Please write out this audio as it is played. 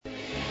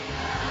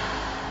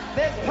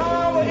There's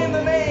power in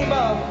the name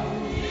of.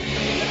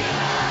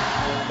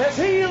 There's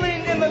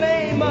healing in the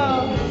name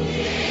of.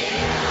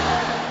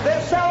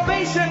 There's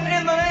salvation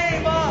in the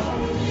name of.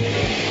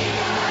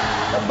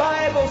 The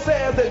Bible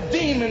says that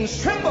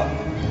demons tremble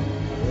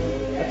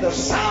at the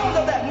sound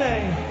of that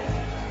name.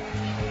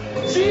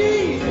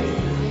 Jesus.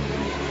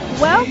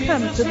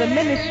 Welcome to the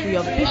ministry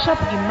of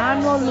Bishop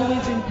Emmanuel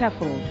Louis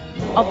Intefel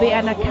of the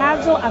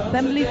Anagkazo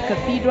Assemblies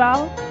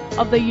Cathedral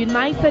of the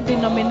United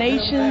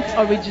Denominations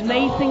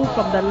originating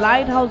from the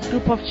Lighthouse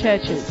Group of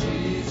Churches.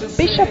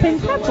 Bishop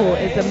Intefel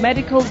is a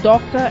medical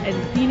doctor and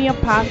senior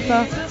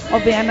pastor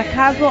of the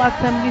Anagkazo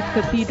Assemblies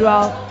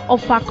Cathedral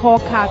of Fakor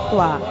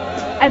Kaswa.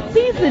 A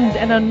seasoned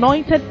and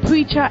anointed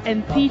preacher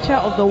and teacher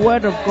of the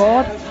Word of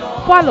God,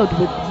 followed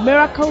with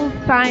miracles,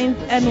 signs,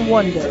 and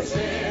wonders.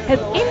 His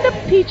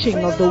in-depth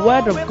teaching of the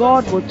Word of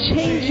God will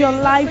change your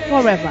life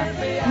forever.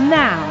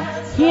 Now,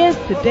 here's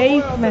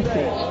today's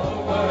message.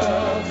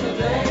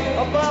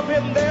 Above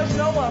him, there's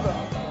no other.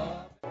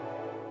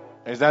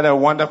 Is that a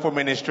wonderful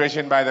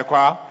ministration by the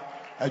choir?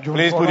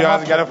 Please put your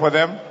hands together for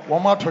them.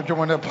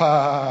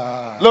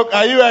 Look,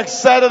 are you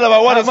excited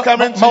about what is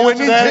coming to you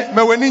today?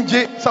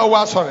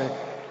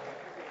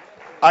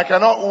 I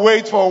cannot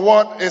wait for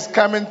what is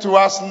coming to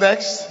us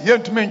next.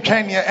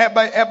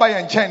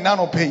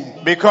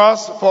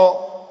 Because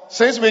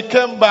since we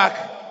came back,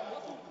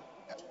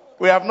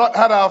 we have not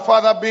had our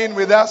father being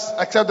with us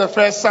except the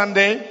first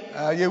Sunday.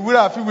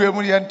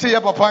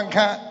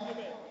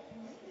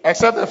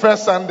 Except the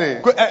first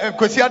Sunday.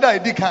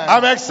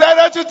 I'm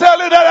excited to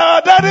tell you that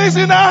our daddy is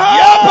in the house.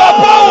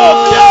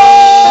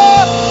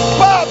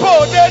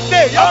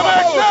 I'm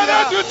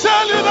excited to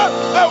tell you that.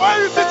 Why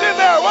are you sitting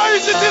there? Why are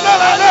you sitting there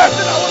like that?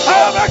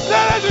 I am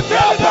excited to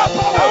tell you that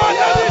our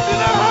daddy is in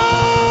the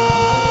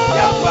house.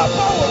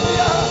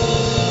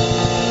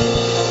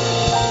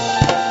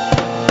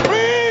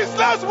 Please,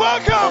 let's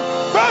welcome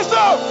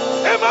Bishop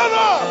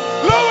Emmanuel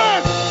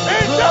Louis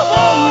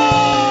Intefel.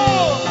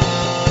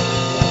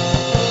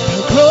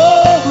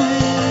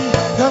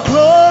 The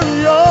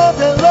glory of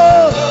the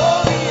Lord.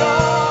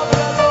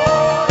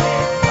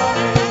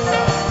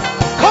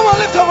 Come on,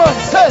 lift up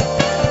and say,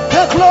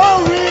 the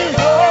glory,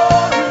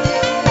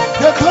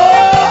 the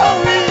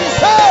glory,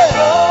 say,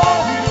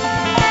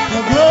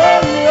 the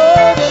glory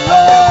of the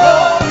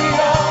Lord.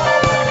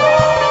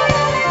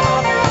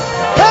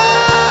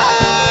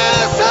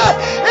 Yes,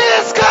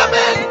 it's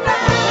coming.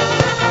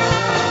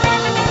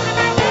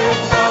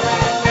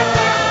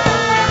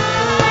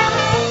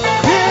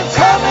 It's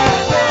coming.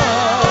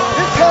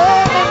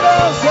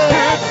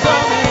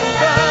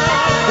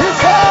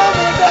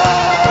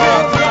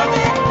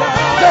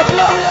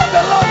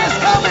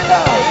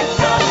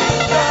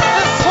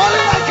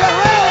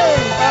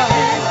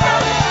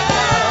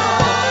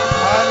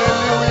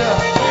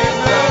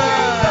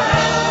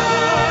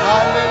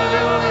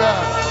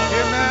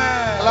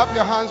 Clap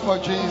your hands for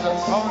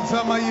Jesus.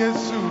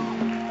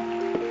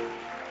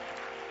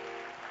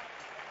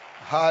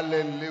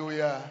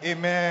 Hallelujah.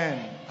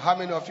 Amen. How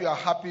many of you are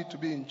happy to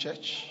be in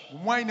church?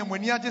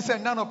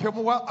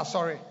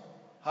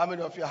 How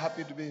many of you are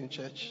happy to be in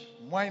church?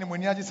 Can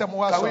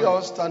we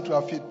all stand to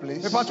our feet,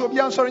 please? Can we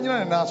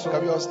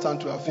all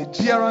stand to our feet?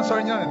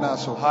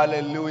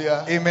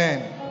 Hallelujah.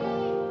 Amen.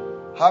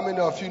 How many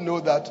of you know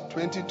that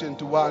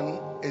 2021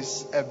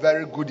 is a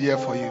very good year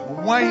for you?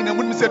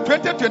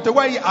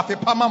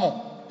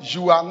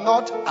 You are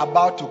not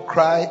about to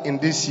cry in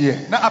this year.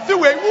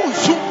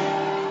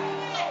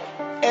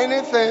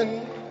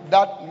 Anything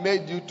that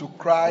made you to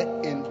cry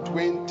in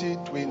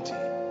 2020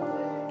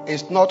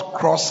 is not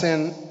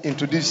crossing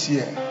into this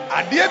year.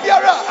 I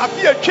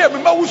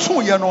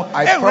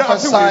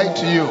prophesy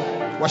to you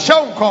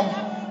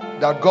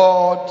that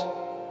God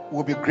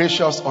will be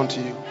gracious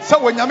unto you.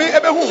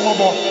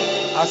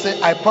 I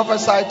say, I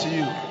prophesy to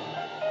you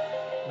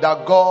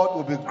that God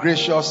will be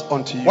gracious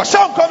unto you. I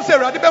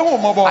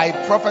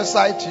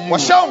prophesy to you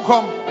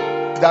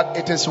that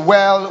it is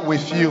well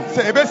with you.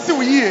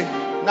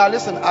 Now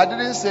listen, I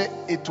didn't say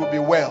it will be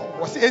well.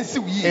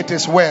 It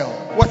is well.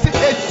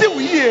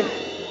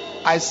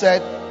 I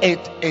said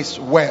it is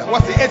well.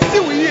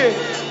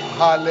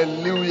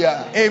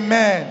 Hallelujah.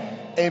 Amen.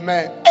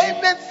 Amen.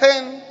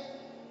 Anything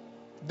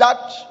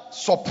that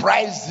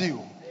surprised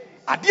you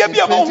in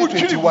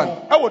 2021,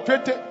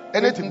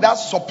 anything that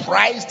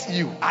surprised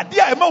you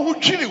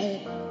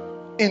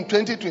in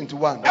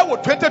 2021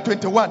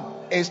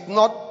 is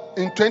not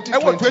in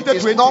 2020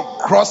 is not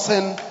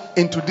crossing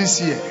into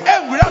this year.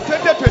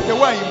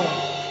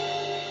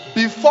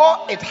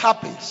 Before it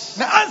happens,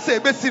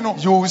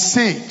 you will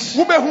see it.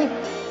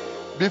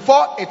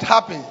 Before it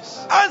happens,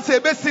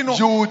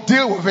 you will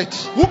deal with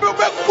it.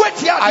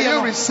 Are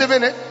you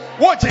receiving it?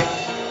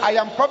 I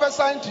am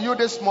prophesying to you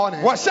this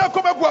morning, and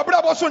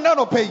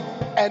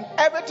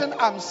everything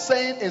I'm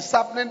saying is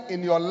happening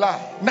in your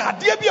life. In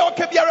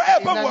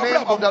the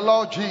name of the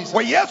Lord Jesus,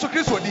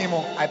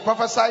 I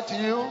prophesy to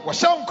you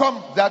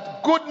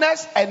that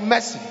goodness and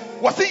mercy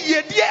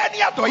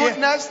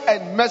Goodness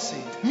and mercy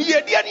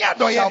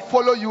shall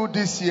follow you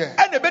this year.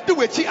 In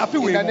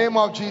the name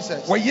of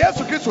Jesus.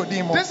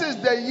 This is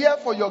the year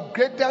for your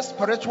greatest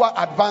spiritual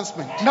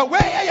advancement. You will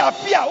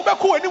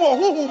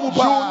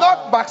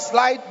not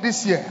backslide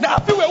this year.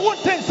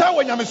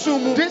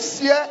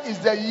 This year is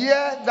the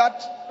year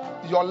that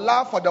your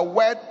love for the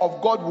word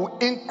of God will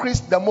increase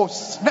the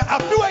most. You'll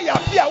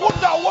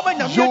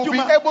be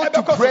able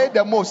to pray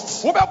the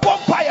most. You'll be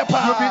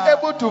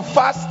able to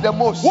fast the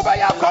most.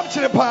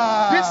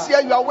 This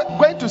year you are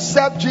going to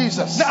serve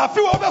Jesus. You are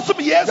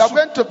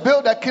going to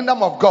build the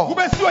kingdom of God.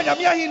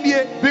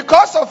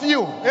 Because of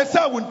you,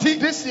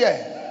 this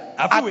year,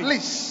 at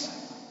least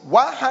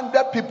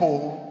 100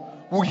 people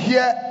will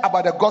hear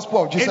about the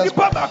gospel of Jesus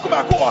Christ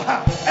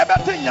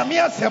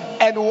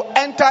and will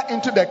enter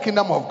into the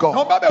kingdom of God.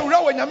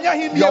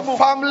 Your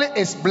family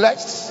is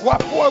blessed.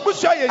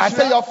 I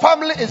say your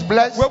family is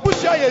blessed.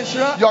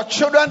 Your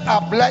children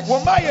are blessed.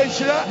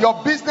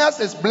 Your business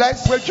is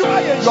blessed.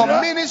 Your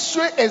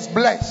ministry is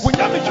blessed.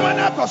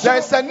 There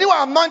is a new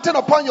anointing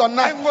upon your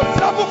life.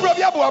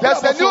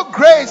 There's a new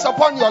grace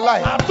upon your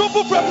life.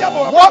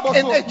 Walk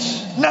in it.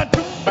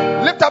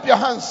 Lift up your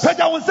hands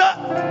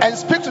and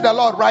speak to the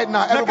Lord right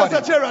now.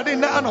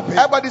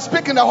 Everybody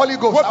speak in the Holy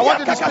Ghost. I want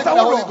you to speak in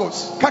the Holy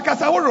Ghost.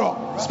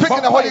 Speak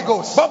in the Holy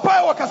Ghost. Speak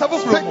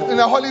in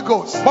the Holy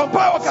Ghost.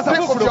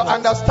 Speak of your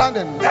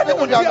understanding. Speak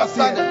of your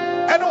understanding.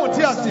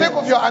 Speak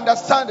of your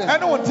understanding.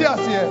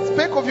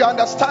 Speak of your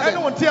understanding.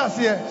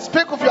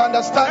 Speak of your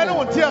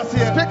understanding.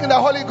 Speak in the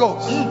Holy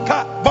Ghost.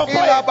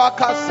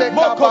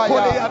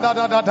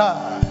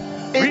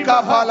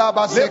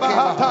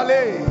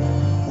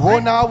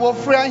 Wona wo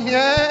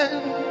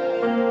frahien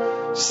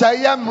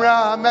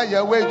sayamra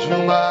meyewe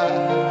juma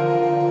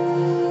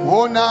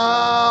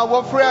wona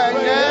wo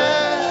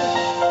frahien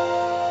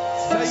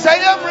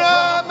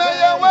sayamra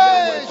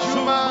meyewe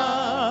juma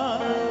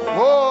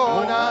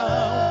wona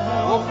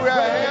wo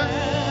frahien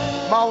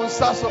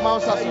maunsaso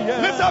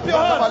lift up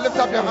your hands and lift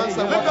up your hands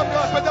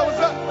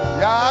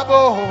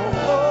yabo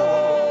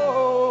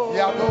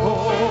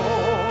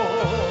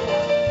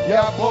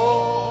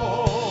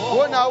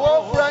wona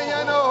wo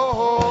frahien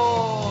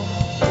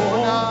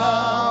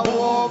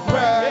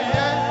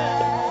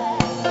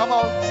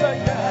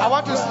I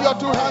want to see your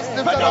two hands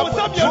lifted up to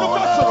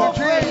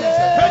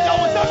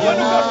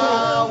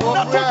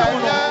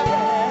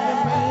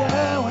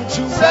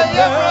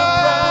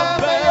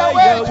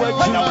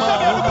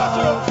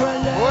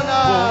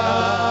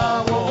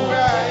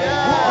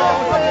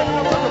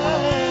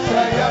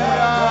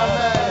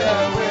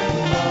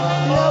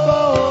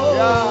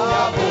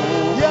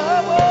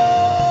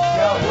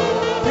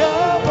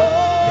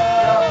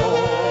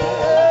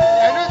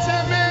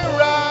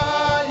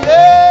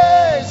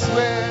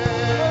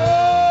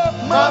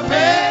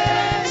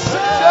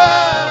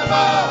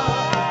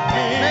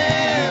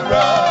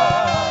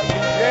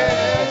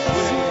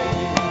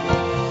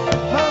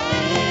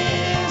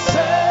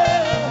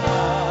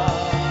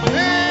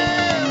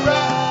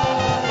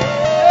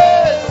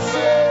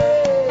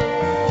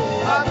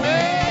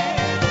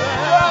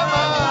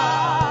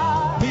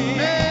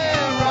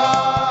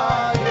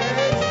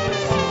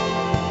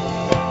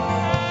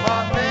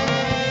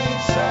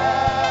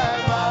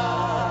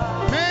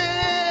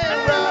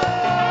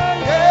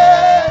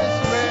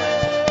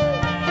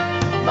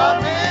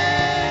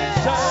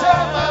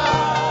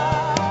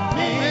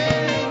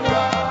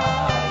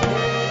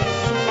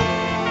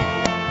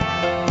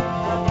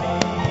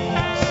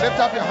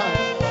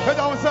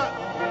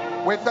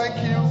We thank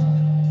you,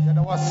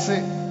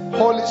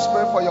 Holy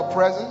Spirit, for your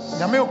presence.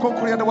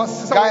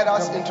 Guide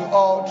us into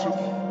all truth.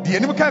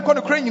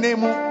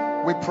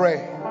 We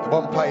pray.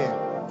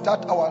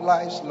 Touch our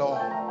lives, Lord.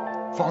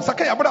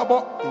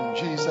 In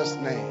Jesus'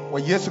 name.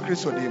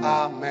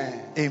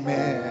 Amen.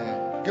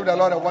 Amen. Give the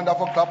Lord a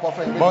wonderful clap of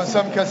praise.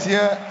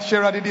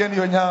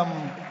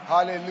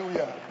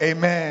 Hallelujah.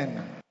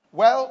 Amen.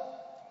 Well,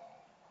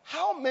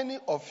 how many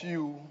of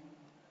you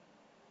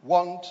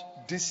want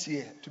this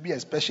year to be a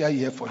special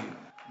year for you?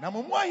 Now,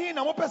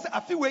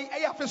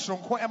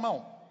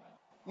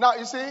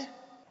 you see,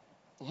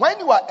 when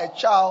you are a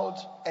child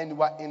and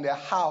you are in the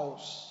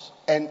house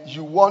and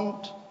you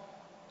want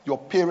your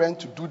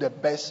parents to do the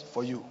best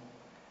for you,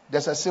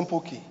 there's a simple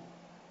key.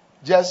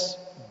 Just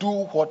do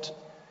what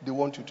they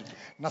want you to do.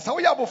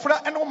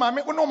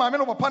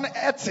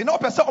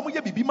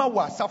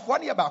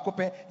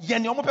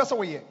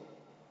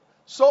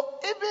 So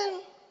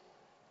even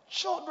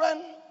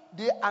children,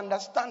 they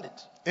understand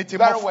it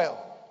very well.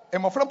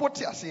 And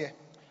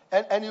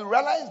you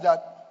realize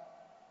that,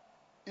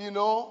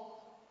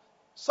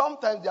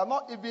 sometimes they are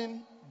not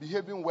even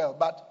behaving well.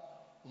 But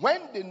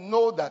when they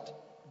know that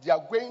they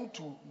are going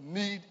to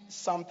need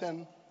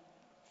something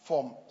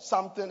from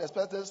something,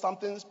 especially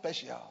something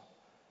special,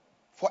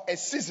 for a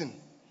season,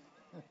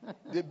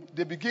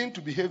 they begin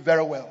to behave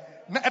very well.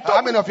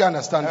 How many of you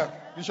understand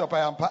that? Bishop,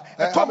 how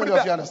many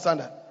of you understand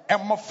that?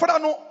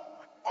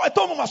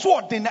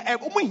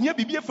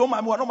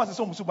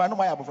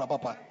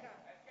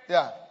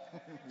 Yeah.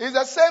 It's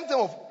the same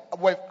thing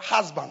with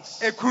husbands.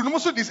 Ekuru no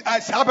so dis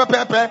asa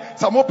pepepe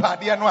samo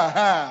pade no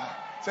aha.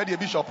 Said the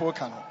bishop will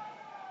can.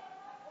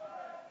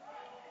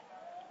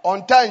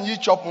 On time you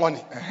chop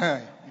money.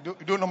 You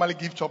don't normally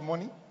give chop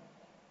money.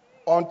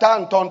 On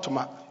time turn to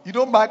ma. You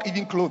don't buy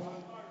even clothes.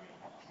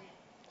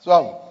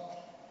 So,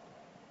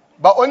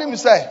 but only me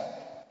say,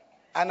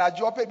 and I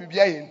drop it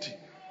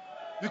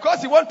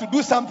because he want to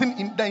do something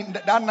in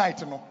that night,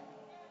 you know.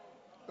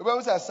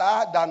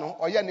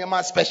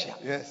 Special.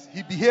 Yes,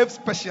 he behaves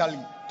specially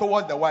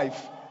towards the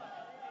wife.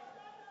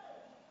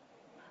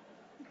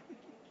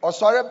 Or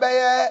sorry,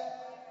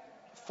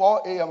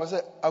 4 a.m. I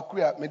say,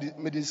 Akuya,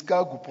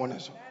 medical coupon.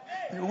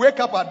 You wake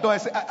up at dawn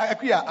and say,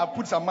 Akuya, I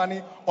put some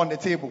money on the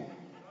table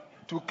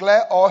to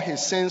clear all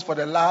his sins for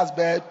the last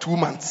 2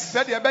 months.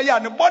 And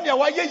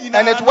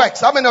it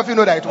works. How many of you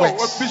know that it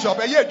works?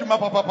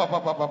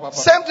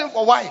 Same thing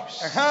for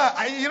wives.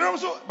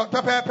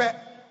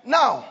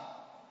 Now,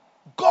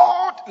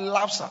 God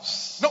loves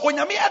us.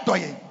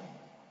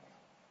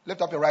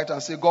 Lift up your right hand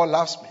and say, God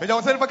loves me.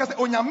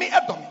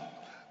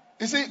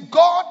 You see,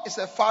 God is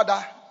a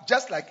father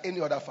just like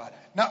any other father.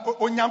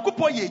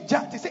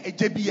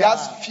 He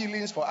has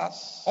feelings for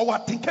us.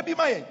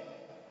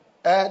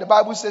 The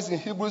Bible says in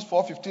Hebrews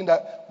 4:15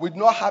 that we do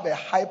not have a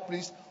high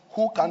priest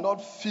who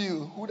cannot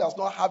feel, who does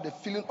not have the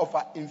feeling of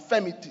our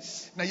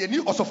infirmities. He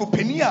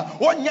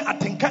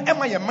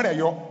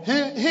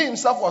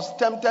himself was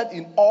tempted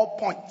in all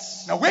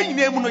points, just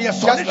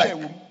like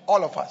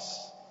all of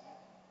us.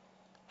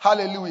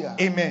 Hallelujah.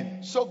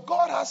 Amen. So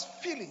God has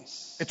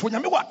feelings.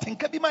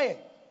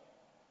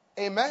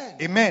 Amen.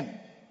 Amen.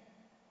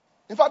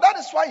 In fact, that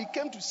is why he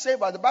came to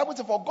save us. The Bible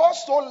says, for God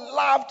so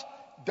loved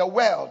the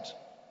world.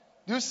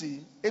 You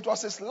see, it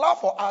was his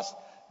love for us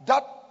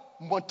that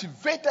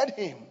motivated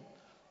him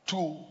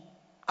to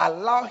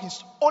allow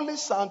his only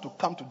son to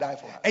come to die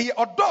for us.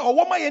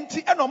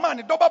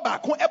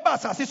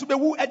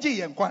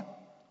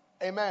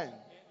 Amen.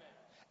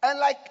 And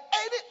like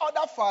any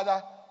other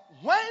father,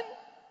 when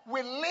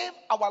we live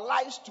our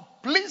lives to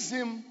please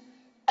him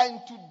and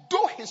to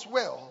do his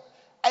will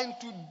and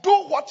to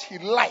do what he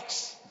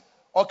likes,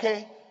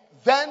 okay,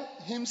 then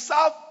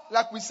himself,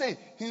 like we say,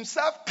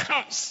 himself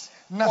comes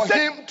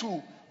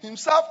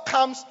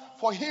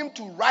for him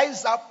to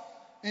rise up,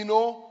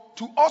 to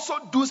also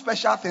do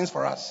special things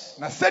for us.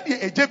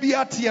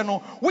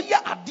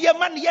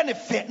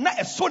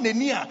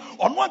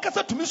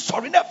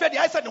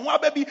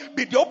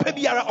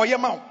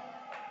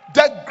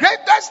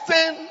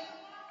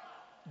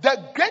 The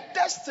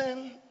greatest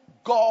thing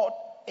God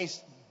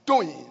is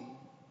doing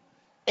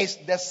is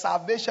the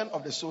salvation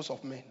of the souls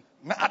of men.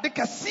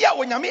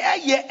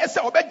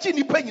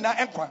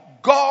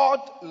 God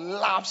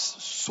loves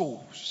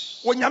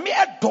souls.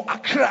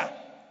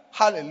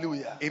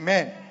 Hallelujah.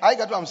 Amen. I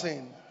get what I'm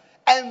saying.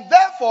 And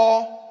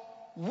therefore,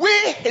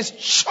 we, his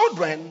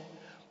children,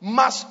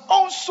 must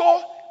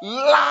also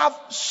love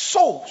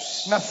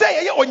souls. When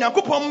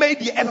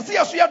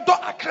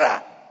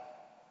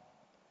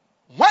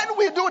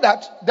we do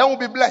that, then we'll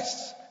be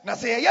blessed. When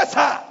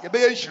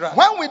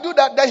we do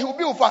that, then he will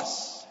be with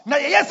us.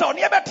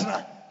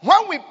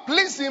 When we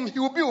please him, he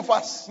will be with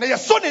us.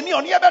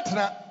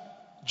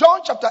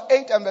 John chapter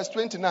 8 and verse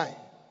 29.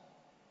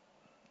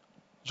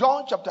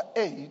 John chapter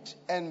 8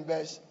 and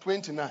verse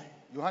 29.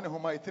 And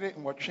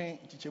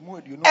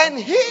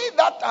he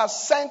that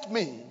has sent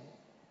me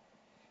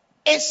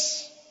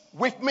is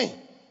with me.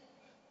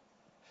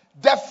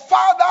 The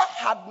Father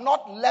had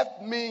not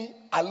left me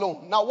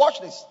alone. Now watch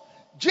this.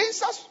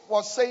 Jesus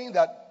was saying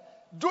that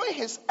during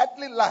his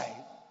earthly life,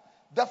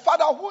 the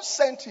Father who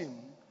sent him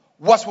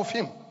was with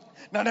him.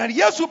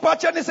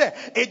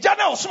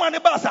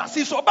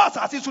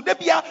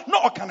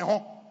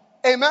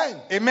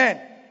 Amen.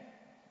 Amen.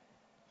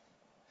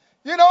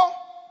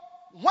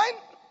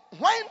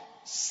 When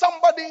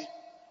somebody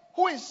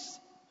who is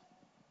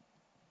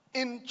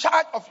in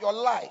charge of your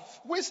life,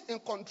 who is in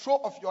control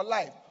of your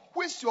life,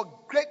 who is your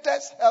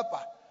greatest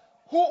helper,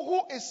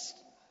 who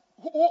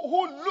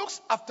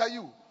looks after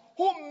you,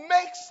 who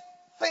makes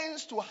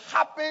things to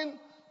happen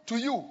to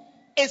you,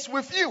 is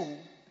with you,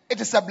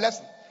 it is a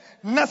blessing.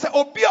 So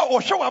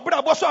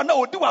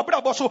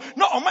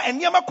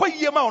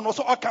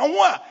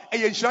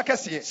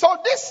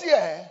this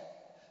year,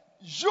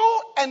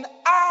 you and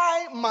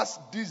I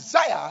must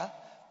desire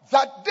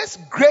that this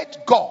great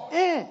God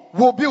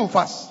will be with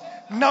us.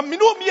 But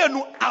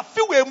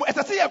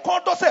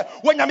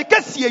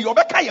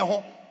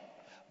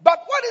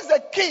what is the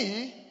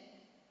key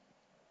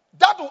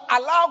that will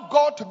allow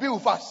God to be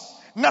with us?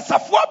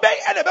 Jesus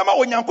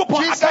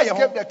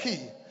gave the key.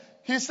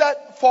 He said,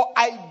 for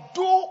I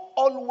do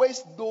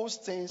always those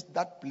things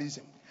that please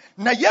him.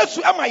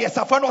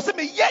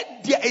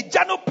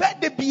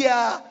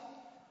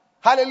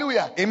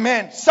 Hallelujah.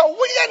 Amen. So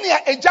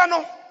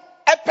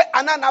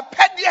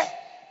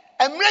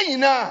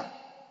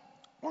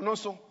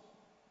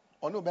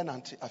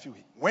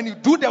when you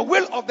do the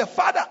will of the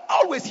Father,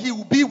 always he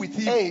will be with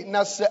you.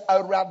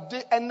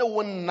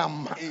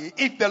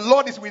 If the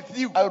Lord is with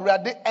you,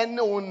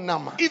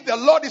 if the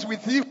Lord is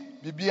with you,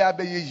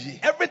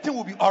 everything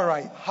will be all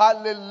right.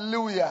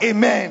 Hallelujah.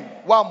 Amen.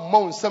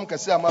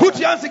 Put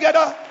your hands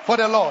together for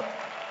the Lord.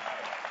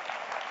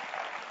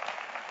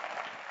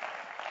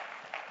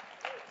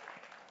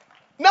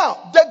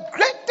 Now, the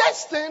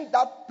greatest thing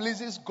that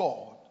pleases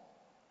God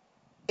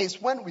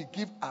is when we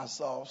give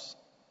ourselves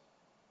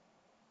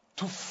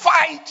to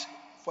fight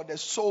for the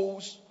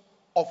souls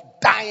of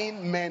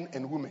dying men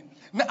and women.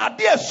 And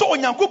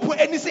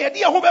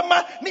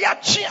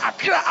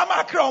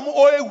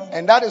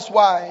that is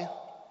why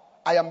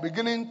I am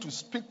beginning to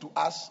speak to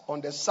us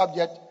on the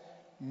subject,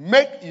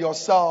 make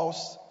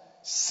yourselves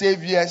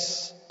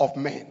saviors of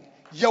men.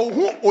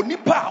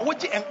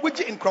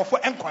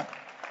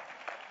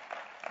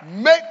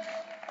 Make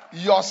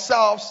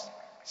yourselves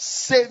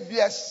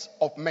saviors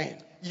of men.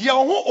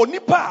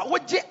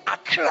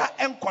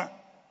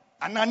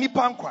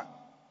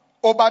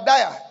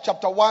 Obadiah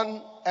chapter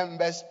 1 and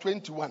verse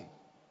 21.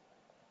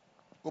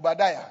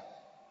 Obadiah.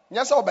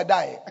 Yes,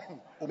 Obadiah.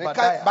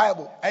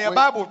 Bible.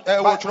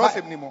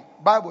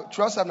 Bible.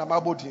 Trust and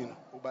Bible.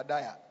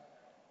 Obadiah.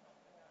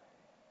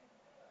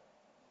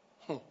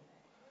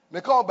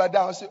 Make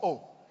Obadiah say,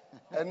 oh,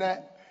 and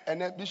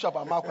then Bishop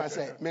Amakwan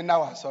say, me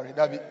now, sorry,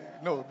 David.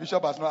 No,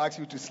 Bishop has not asked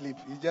you to sleep.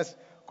 He's just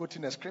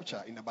quoting a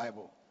scripture in the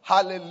Bible.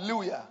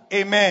 Hallelujah.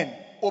 Amen.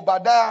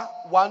 Obadiah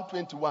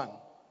 1:21.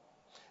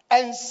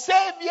 And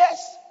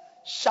saviors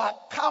shall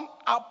come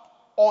up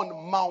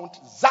on Mount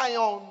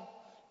Zion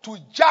to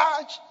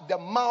judge the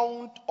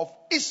mount of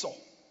Esau.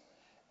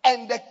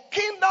 And the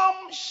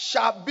kingdom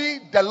shall be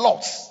the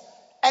Lord's.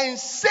 And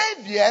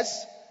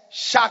saviors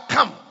shall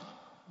come.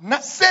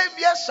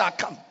 Saviors shall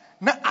come.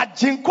 Na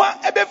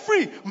ajinkwa ebe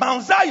free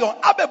Mount Zion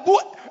abebu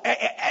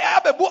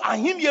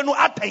ahimye no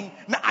aten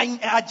na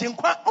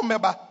ajinkwa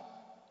omeba.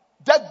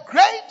 The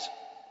great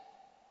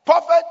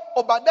prophet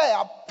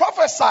Obadiah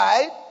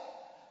prophesied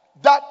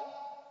that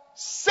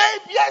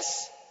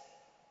saviors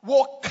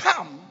will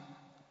come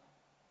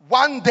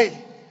one day.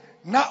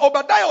 Na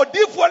Obadiah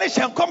odifo ne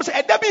hyenkom se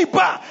edabi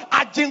ba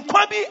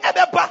ajinkwa bi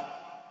ebeba.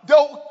 They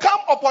will come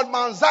upon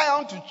Mount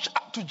Zion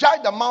to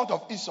judge the mount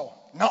of Esau.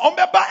 And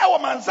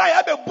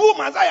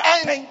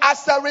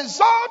as a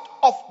result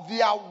of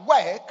their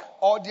work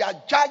or their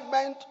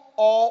judgment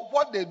or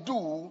what they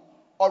do,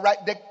 all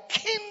right, the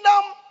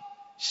kingdom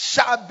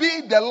shall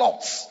be the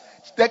Lord's.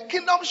 The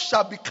kingdom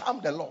shall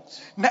become the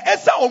Lord's. Or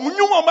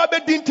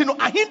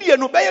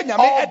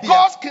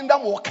God's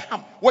kingdom will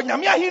come.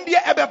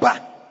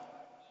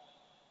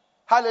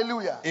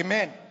 Hallelujah.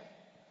 Amen.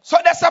 So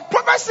there's a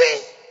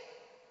prophecy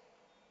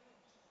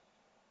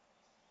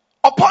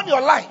upon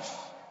your life.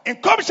 I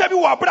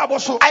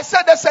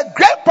said there's a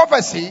great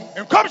prophecy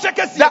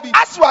that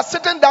as you are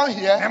sitting down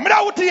here,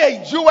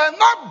 you were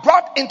not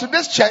brought into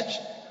this church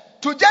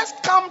to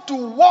just come to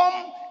warm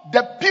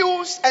the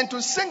pews and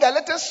to sing a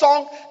little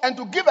song and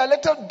to give a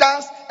little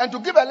dance and to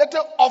give a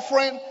little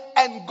offering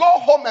and go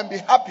home and be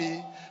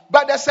happy.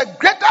 But there's a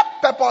greater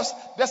purpose,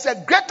 there's a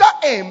greater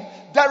aim,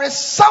 there is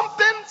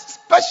something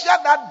special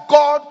that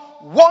God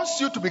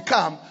wants you to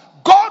become.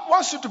 God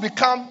wants you to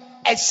become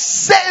a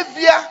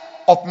savior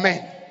of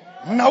men.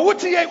 Na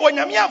wuti ye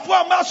onyamiafo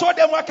amaso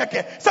dem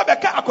akeke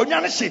sebeka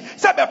akonya ne hye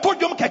sebeto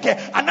dwom keke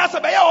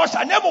anase be ya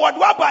osha nemo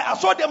wadu aba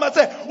aso dem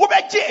se wo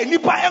beje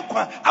enipa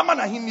enkwa ama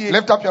na henie.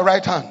 Lift up your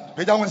right hand.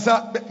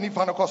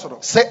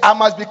 Say, I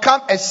must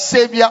become a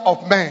savior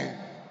of men.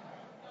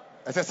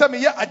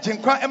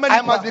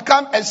 I must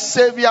become a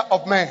savior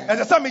of men.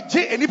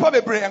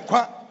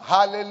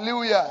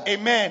 Hallelujah.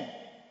 Amen.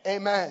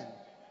 Amen.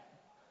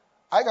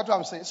 I got what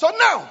I'm saying. So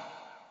now,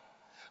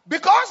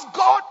 because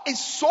God is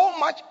so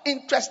much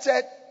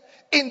interested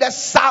in the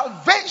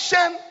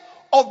salvation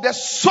of the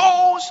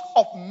souls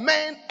of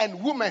men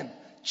and women,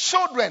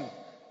 children,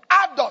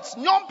 adults,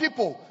 young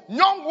people,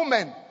 young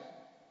women,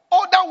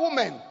 older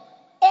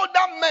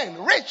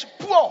men, rich,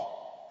 poor,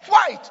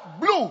 white,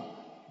 blue,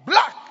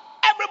 black,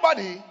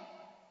 everybody,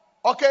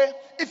 okay?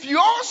 If you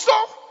also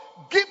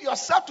give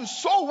yourself to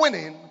soul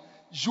winning,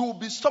 you will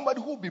be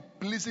somebody who will be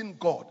pleasing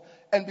God.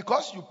 And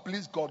because you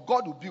please God,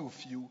 God will be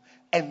with you.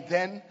 And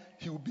then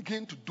He will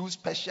begin to do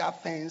special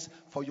things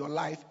for your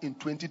life in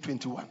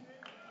 2021.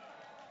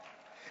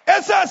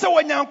 Esa se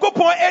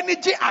wanyankopon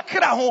eniji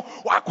akra ho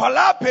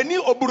wakwala pani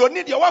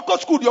oburoni de wako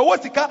school de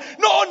wosika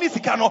no oni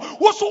sika no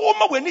wo so wo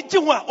ma wani ji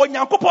ho a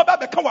onyankopon ba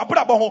beka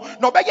wabrabo ho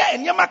na obeya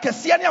enema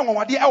kese ne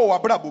anwonwade e wo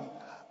wabrabo.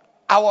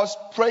 I was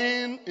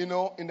praying, in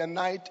the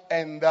night,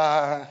 and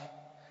I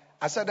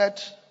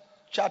started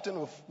chatting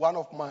with one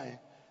of my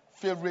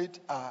favorite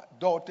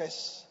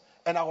daughters,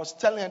 and I was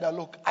telling her that,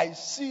 look, I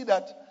see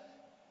that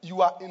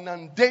you are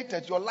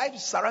inundated, your life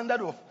is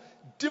surrounded with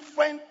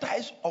different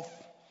types of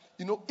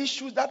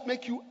issues that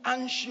make you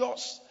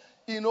anxious,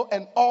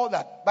 and all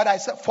that. But I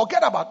said,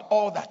 forget about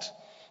all that.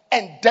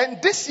 And then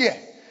this year,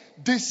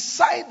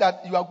 decide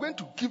that you are going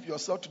to give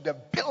yourself to the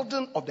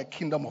building of the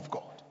kingdom of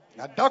God.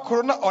 Na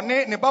dakoro na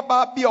one ne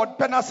baba bi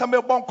odpe na asem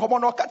ebon komo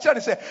no ka kire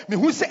ne se me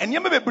hu se enye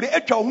bebre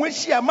atwa ho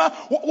ahia ma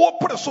wo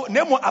pore so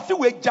na emu afi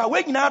we gya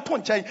we nyina to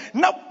nkyai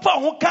na fa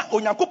ho ka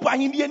onyankopon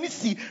ahende ani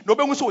si na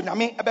obehu se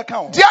onyame ebeka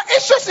ho. There are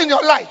issues in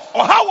your life.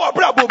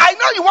 I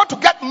know you want to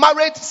get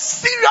married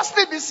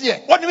seriously this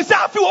year. Oh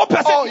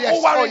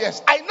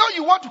yes. I know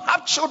you want to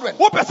have children.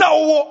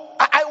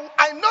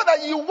 I know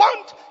that you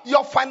want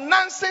your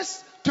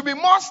finances to be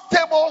more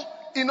stable,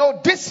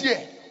 this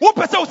year. I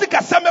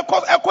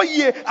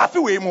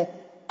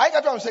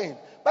get what I'm saying.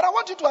 But I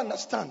want you to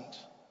understand.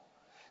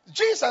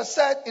 Jesus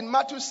said in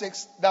Matthew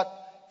 6 that,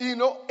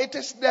 it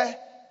is the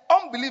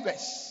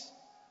unbelievers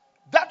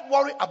that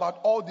worry about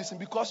all this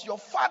because your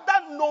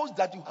Father knows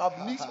that you have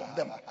needs of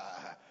them.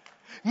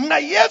 Na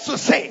Yesu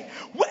say,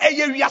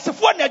 you need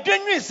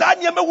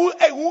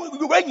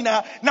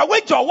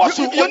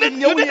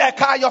a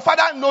car. Your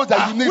father knows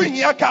that you need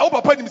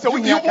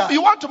it.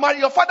 You want to marry.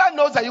 Your father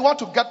knows that you want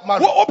to get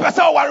married. You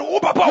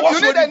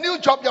need a new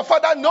job. Your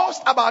father knows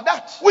about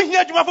that. He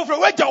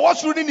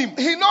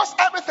knows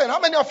everything. How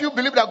many of you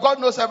believe that God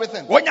knows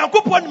everything? But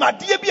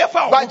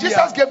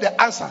Jesus gave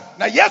the answer.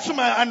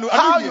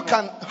 How you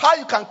can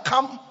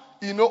come,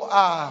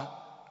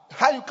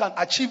 how you can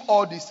achieve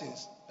all these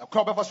things. He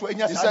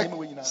said,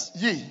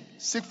 ye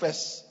seek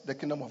first the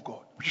kingdom of God.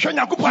 Seek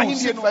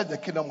first the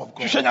kingdom of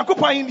God.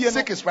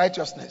 Seek his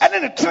righteousness.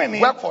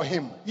 Work for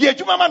him.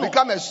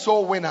 Become a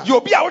soul winner.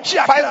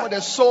 Fight for the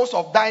souls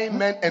of dying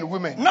men and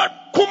women. Build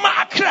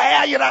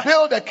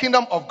the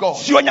kingdom of God.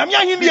 Be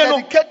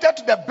dedicated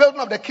to the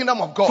building of the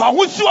kingdom of God.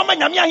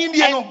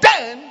 And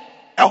then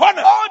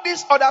all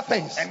these other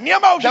things,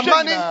 the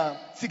money,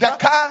 the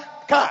car,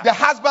 the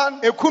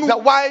husband, the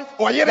wife,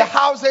 the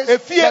houses,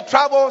 the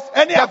travels,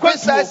 the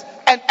business,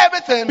 and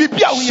everything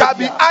shall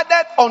be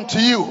added unto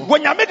you.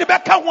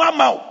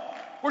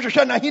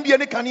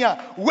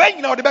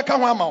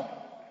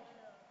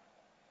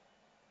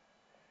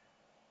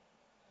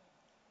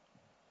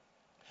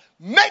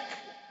 Make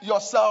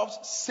yourselves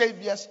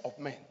saviors of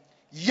men.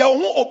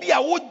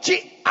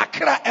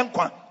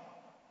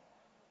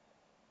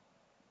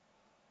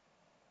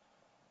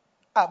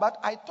 But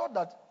I thought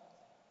that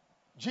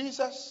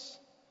Jesus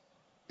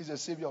is the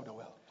savior of the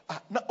world.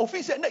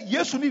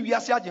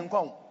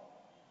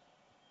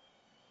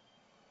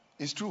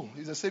 It's true.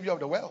 He's the savior of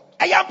the world.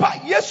 In Luke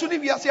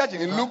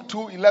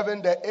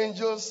 2:11, the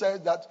angel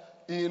said that,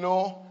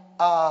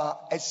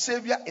 a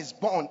savior is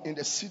born in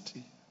the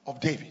city of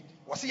David.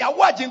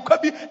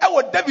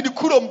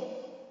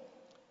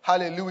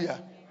 Hallelujah.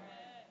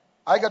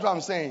 I get what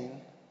I'm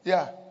saying.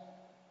 Yeah.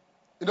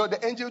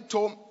 The angel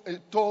told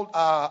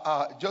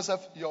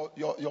Joseph,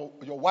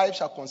 your wife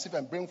shall conceive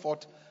and bring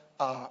forth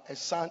a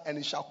son, and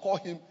he shall call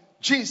him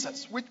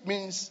Jesus, which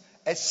means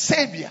a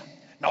savior.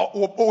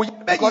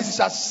 Because he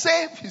shall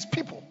save his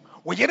people.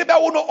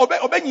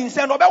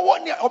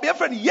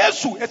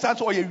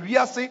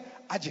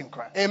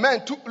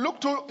 Amen. Luke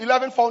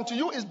 2:11, for unto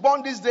you is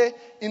born this day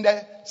in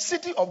the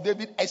city of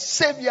David a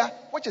savior,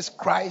 which is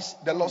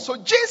Christ the Lord. So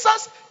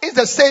Jesus is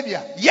the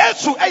savior.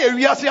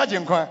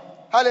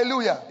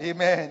 Hallelujah.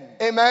 Amen.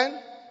 Amen.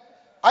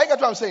 I get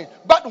what I'm saying.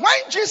 But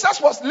when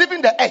Jesus was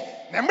leaving the earth,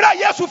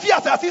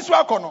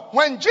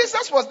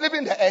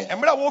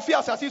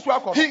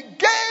 he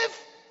gave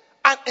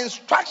an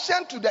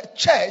instruction to the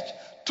church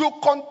to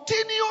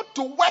continue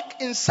to work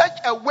in such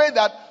a way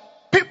that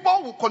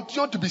people will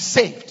continue to be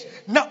saved.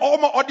 Mark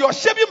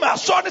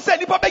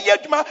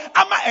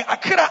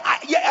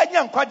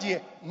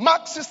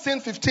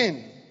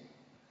 16:15.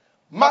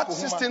 Mark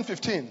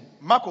 16:15.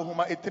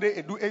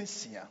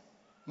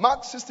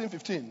 Mark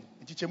 16:15.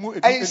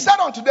 And he said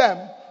unto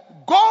them,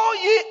 go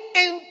ye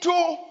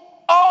into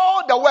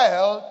all the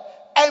world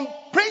and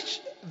preach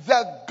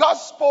the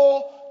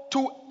gospel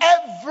to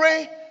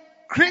every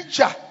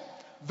creature.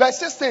 Verse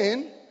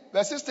 16.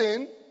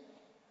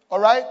 All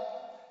right.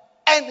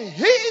 And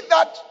he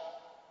that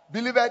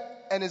believeth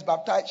and is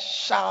baptized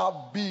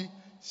shall be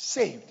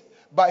saved,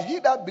 but he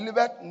that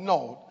believeth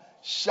not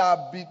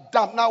shall be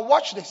damned. Now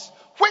watch this.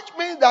 Which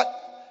means that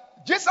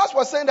Jesus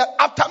was saying that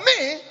after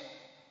me,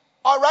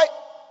 all right,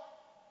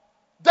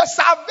 the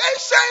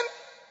salvation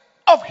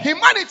of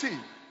humanity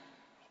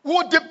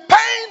will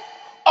depend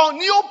on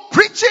you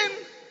preaching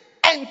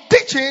and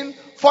teaching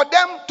for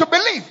them to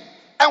believe.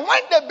 And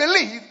when they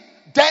believe,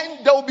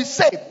 then they will be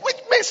saved. Which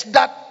means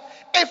that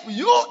if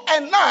you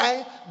and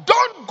I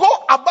don't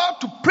go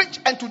about to preach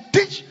and to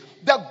teach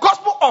the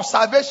gospel of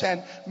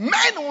salvation,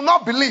 men will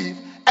not believe.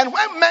 And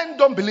when men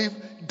don't believe,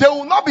 they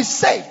will not be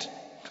saved.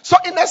 So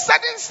in a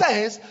certain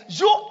sense,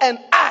 you and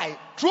I,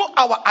 through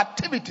our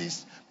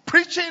activities,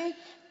 preaching,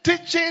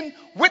 teaching,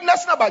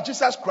 witnessing about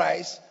Jesus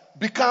Christ,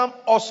 become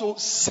also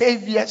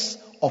saviors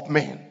of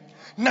men.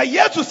 Now,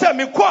 yes, to say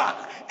me kwa.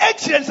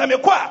 Excellence me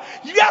kwa.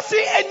 You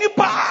see any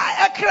pa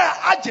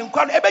ekra agin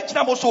kwa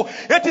ebegyina mo so.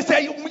 It is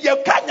say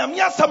ye ka nyame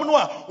asam no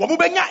a wo mo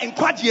benya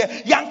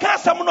nkwaje. Yanka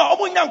asam no a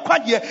wo mo nya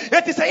nkwaje.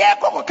 It is say ye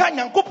kokko ka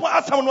nyankopon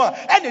asam no a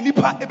ene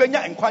nipa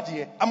ebenya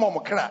nkwaje ama mo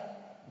kra.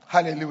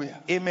 Hallelujah.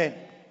 Amen.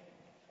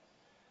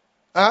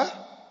 Huh?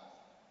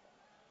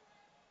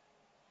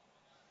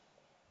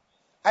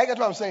 I get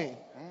what I'm saying?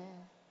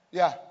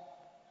 Yeah.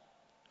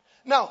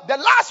 Now, the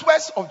last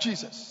words of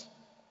Jesus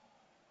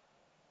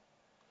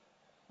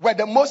were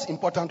the most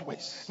important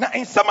words.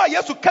 Those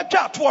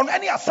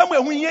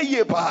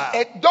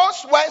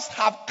words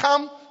have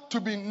come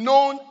to be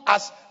known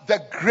as the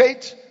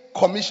Great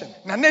Commission.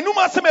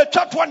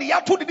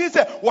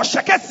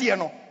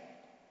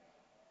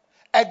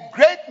 A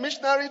great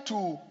missionary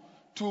to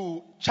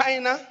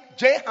China,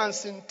 J.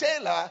 Hansen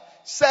Taylor,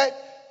 said,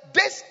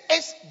 this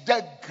is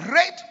the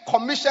Great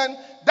Commission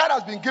that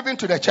has been given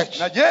to the church.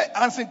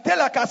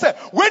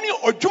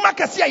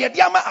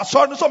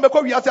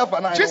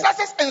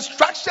 Jesus'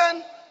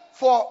 instruction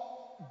for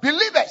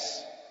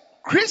believers,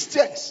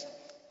 Christians,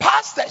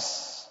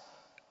 pastors,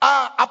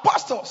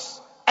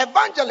 apostles,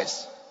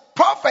 evangelists,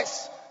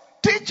 prophets,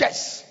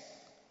 teachers,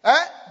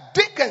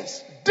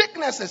 deacons,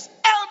 deaconesses,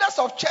 elders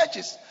of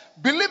churches,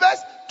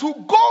 believers, to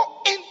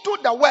go into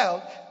the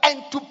world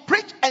and to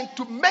preach and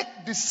to make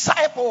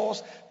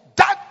disciples.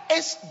 That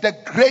is the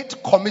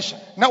Great Commission.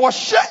 Now,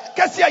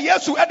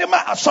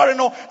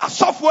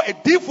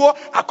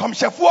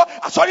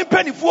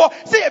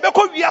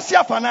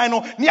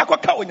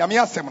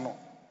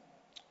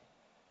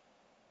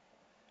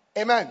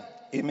 amen.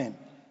 Amen.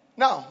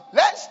 Now,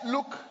 let's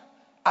look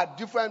at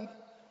different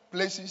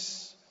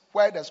places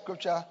where the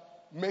scripture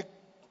makes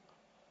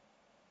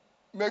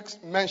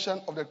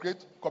mention of the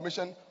Great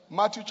Commission.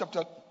 Matthew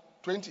chapter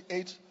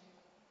 28,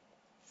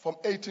 from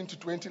 18 to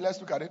 20. Let's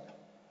look at it.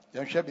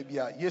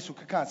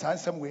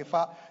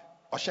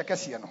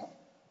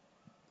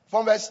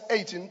 From verse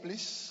 18,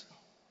 please.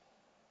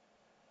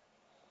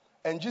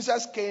 And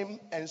Jesus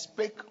came and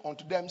spake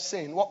unto them,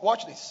 saying,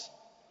 watch this.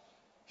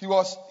 He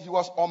was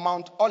on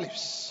Mount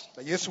Olives.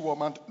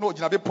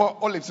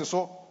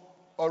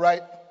 All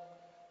right.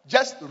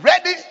 Just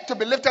ready to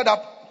be lifted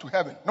up to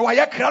heaven. He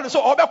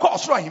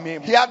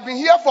had been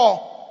here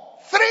for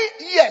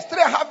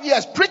 3.5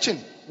 years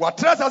preaching,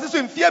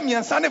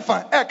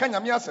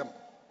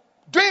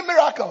 doing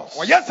miracles,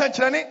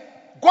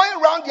 going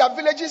around their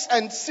villages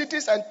and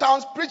cities and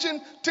towns, preaching,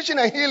 teaching,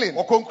 and healing,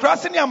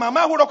 preaching about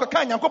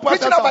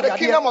the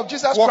kingdom of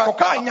Jesus Christ,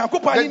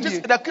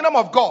 the kingdom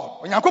of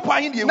God. Now,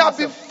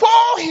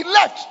 before he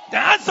left,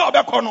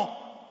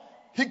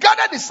 he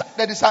gathered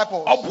the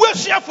disciples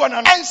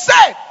and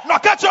said,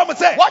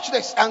 watch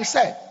this, and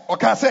said,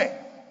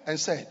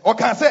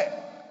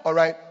 all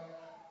right.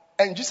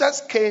 And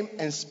Jesus came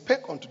and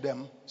spake unto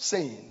them,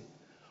 saying,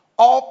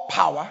 all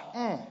power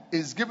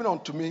is given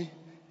unto me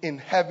in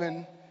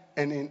heaven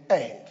and in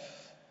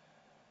earth.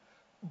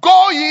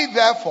 Go ye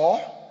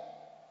therefore,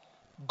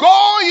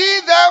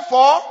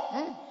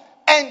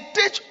 and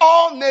teach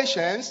all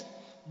nations,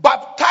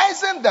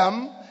 baptizing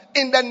them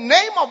in the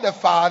name of the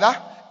Father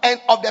and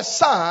of the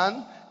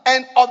Son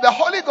and of the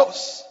Holy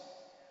Ghost.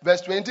 Verse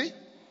 20,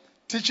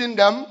 teaching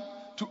them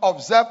to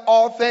observe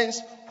all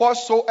things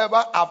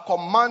whatsoever I've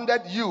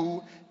commanded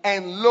you,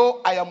 and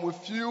lo, I am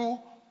with you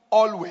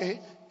always,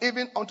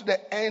 even unto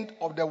the end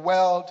of the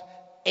world.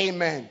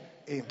 Amen.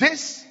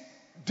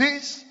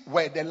 These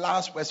were the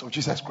last words of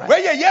Jesus Christ.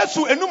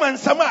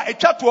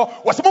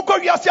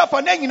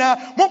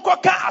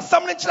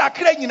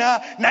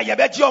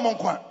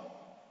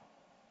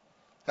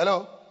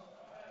 Hello?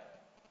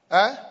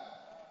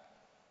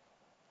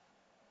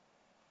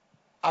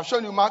 I've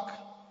shown you Mark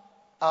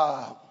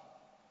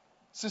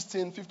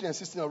 16, 15, and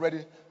 16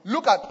 already.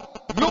 Look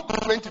at Luke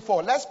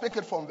 24. Let's pick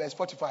it from verse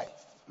 45.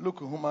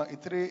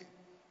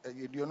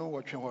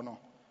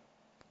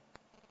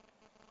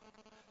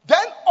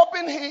 Then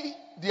open he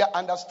their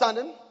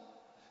understanding,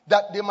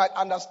 that they might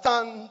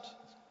understand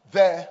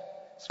the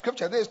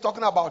scripture. This is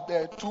talking about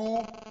the two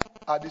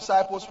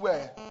disciples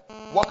were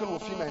walking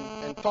with him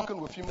and talking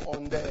with him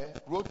on the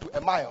road to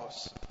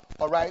Emmaus.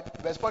 All right,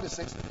 verse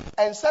 46.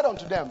 And said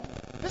unto them,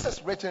 this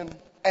is written,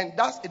 and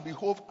thus it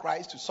behoved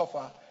Christ to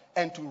suffer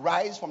and to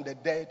rise from the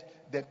dead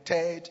the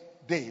third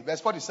day.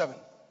 Verse 47.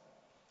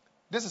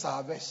 This is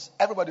our verse.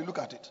 Everybody look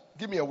at it.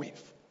 Give me a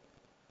wave.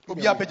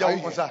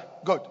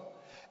 Good.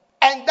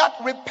 And that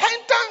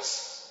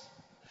repentance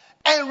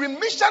and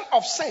remission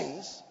of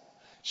sins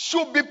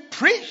should be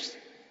preached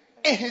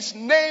in his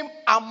name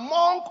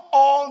among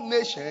all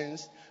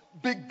nations,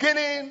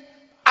 beginning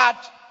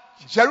at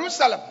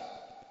Jerusalem.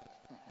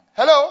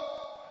 Hello?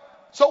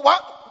 So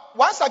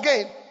once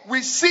again,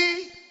 we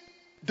see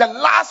the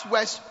last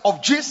words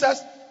of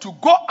Jesus to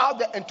go out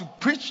there and to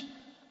preach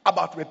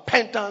about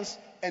repentance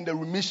and the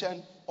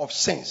remission of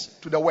sins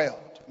to the world.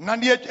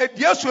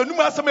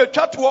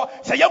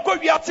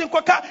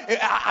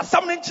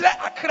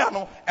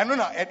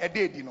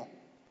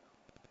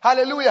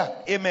 Hallelujah.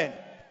 Amen.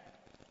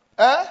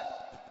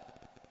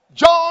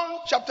 John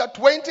chapter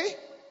 20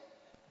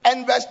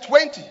 and verse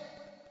 20.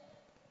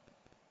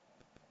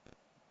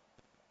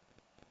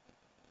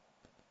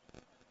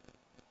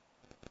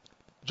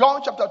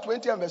 John chapter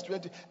 20 and verse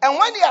 20. And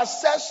when he had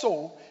said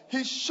so,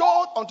 he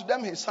showed unto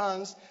them his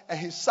hands and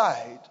his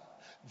side.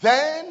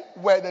 Then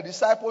were the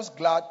disciples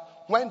glad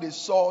when they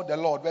saw the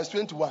Lord. Verse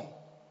 21.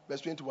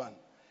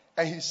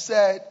 And he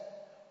said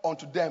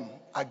unto them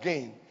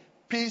again,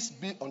 peace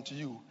be unto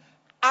you.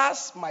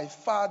 As my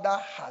Father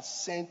has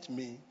sent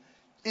me,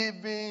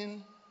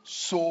 even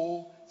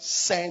so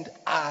send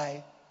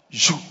I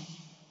you.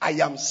 I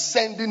am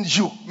sending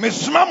you.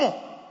 Mesumamo.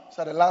 These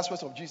are the last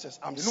words of Jesus.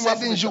 I'm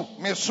sending you.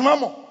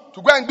 Mesumamo.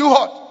 To go and do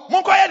what?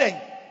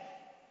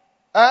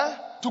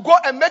 To go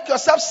and make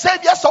yourself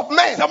saviors of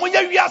men. That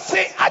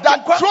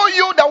through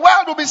you the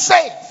world will be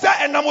saved.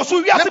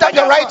 Lift up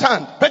your right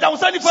hand.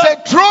 Say,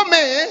 through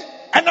me,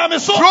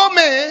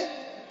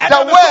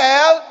 the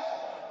world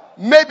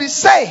may be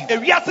saved.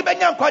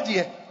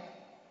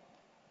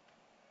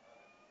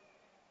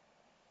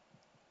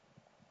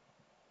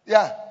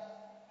 Yeah.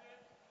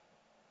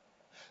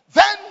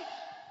 Then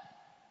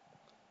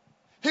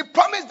he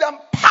promised them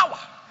power.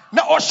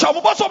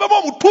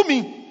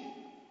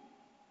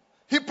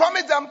 He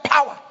promised them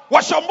power.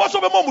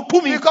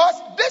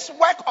 Because this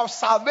work of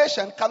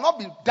salvation cannot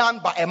be done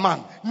by a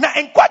man.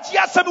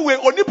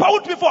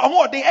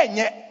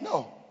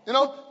 No. You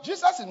know,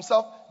 Jesus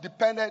himself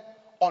depended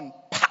on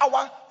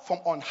power from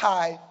on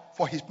high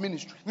for his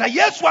ministry. For 30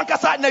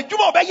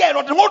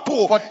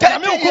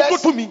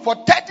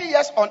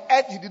 years on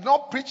earth, he did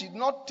not preach, he did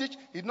not teach,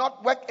 he did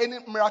not work any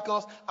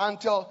miracles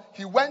until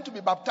he went to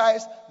be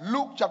baptized.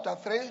 Luke chapter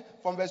 3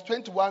 from verse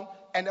 21.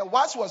 And then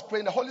whilst he was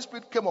praying, the Holy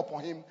Spirit came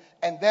upon him.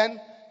 And then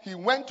he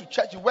went to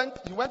church. He went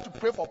to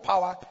pray for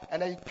power.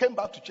 And then he came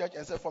back to church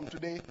and said, from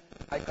today,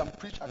 I can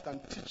preach, I can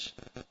teach,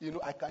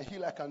 I can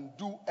heal, I can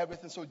do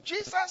everything. So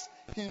Jesus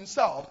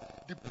himself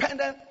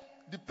depended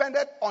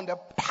on the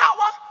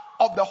power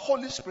of the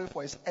Holy Spirit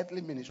for his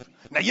earthly ministry.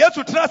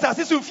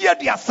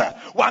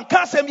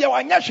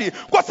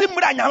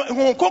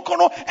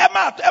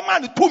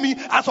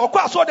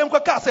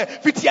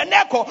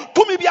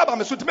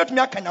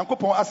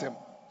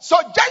 So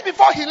just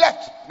before he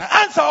left,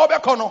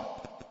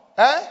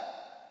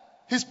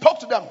 he spoke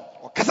to them.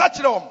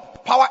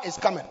 Power is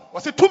coming.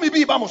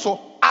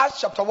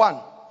 Acts chapter 1,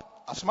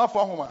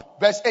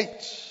 verse 8.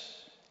 Acts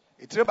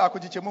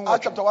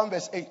chapter 1,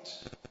 verse 8.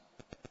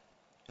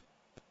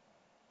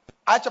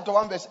 Acts chapter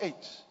 1, verse 8.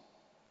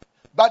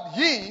 But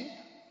ye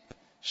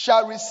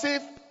shall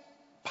receive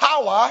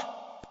power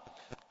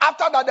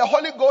after that the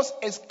Holy Ghost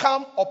is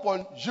come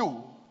upon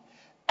you.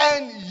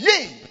 And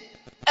ye,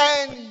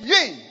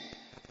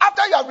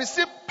 after you have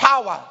received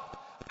power,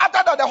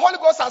 after that the Holy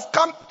Ghost has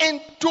come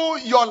into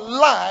your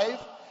life,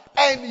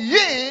 and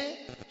ye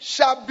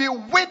shall be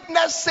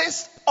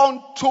witnesses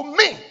unto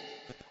me,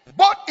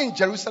 both in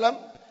Jerusalem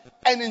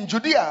and in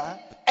Judea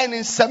and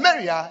in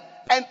Samaria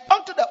and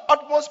unto the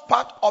utmost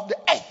part of the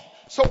earth.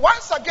 So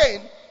once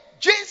again,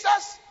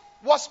 Jesus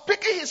was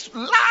speaking his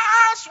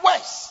last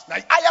words.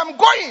 I am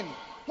going.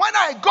 When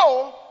I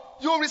go,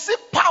 you will receive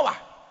power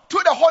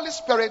through the Holy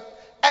Spirit.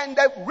 And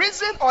the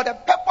reason or the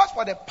purpose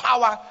for the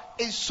power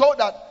is so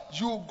that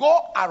you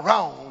go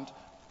around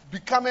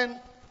becoming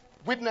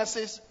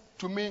witnesses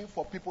to me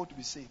for people to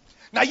be saved.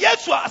 Now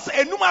yes,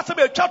 enuma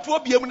asebe twatwo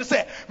biem ne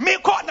se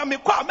mekọ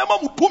amema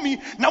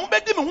mutumi na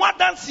mbedi me ho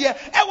adanse e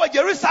wa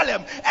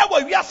Jerusalem e wa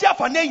wiase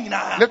afa na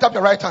nyina. Lift up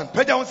your right hand.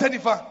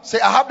 Say,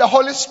 I have the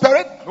Holy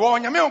Spirit.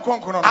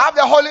 I have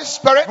the Holy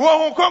Spirit.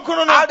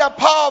 I have the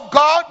power of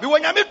God.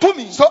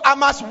 So I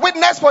must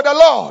witness for the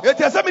Lord.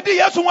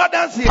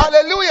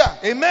 Hallelujah.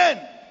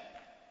 Amen.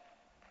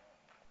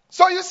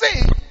 So you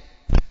see,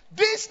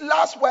 these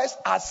last words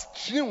are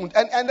tuned.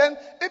 And then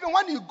even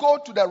when you go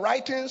to the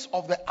writings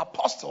of the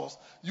apostles,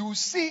 you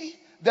see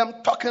them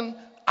talking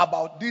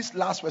about these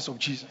last words of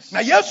Jesus.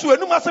 Now look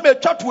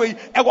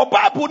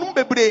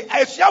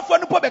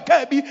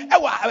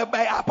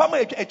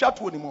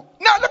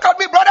at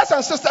me, brothers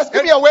and sisters.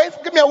 Give me a wave.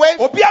 Give me a wave.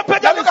 Now look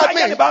at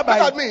me. Look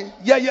at me.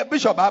 Yeah,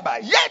 Bishop,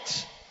 bye-bye.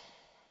 Yet,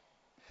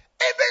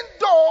 even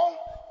though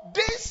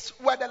these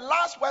were the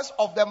last words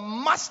of the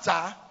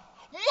master,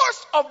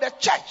 most of the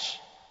church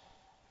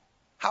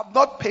have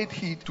not paid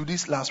heed to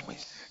these last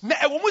words. But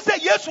let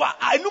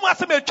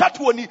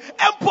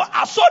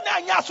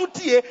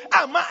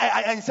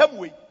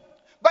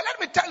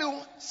me tell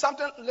you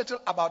something little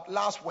about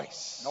last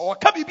words. The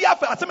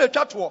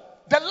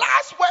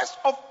last words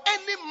of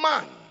any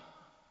man,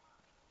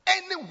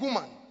 any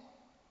woman,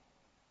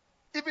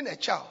 even a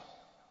child,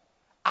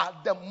 are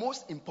the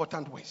most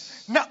important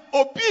words. Oh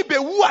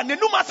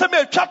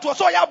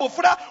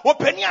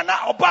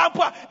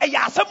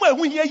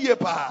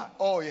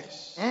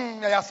yes.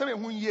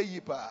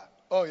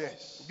 Oh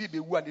yes.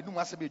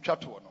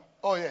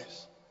 Oh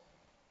yes.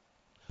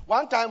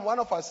 One time, one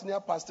of our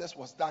senior pastors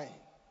was dying.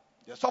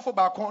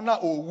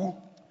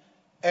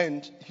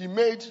 And he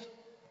made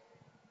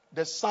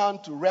the son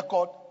to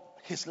record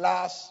his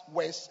last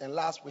words and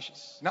last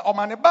wishes.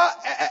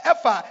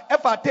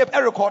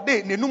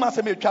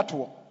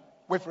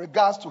 With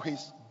regards to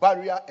his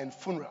burial and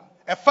funeral.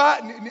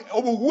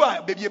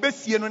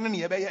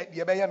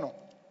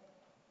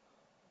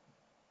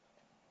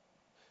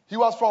 He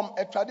was from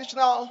a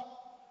traditional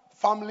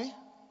family,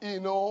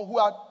 who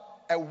had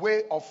a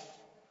way of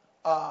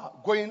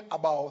going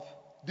about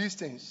these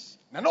things.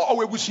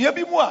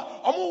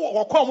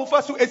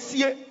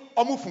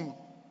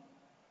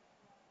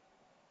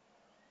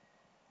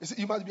 You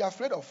see, you must be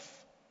afraid of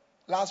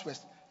last words.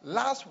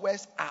 Last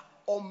words are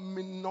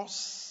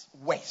ominous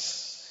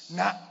words.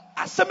 Na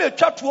asɛm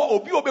etwa to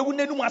obi obewu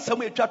n'anum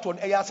asɛm etwa to no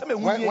ɛyɛ asɛm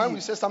ewu yie. When we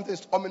say something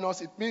is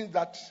ominous, it means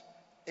that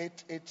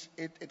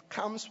it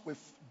comes with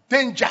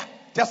danger.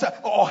 Just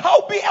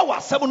how be ɛwɔ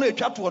asɛm no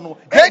etwa to no.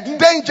 Great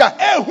danger.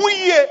 Ehu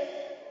yie.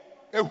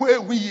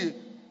 Ehu yie.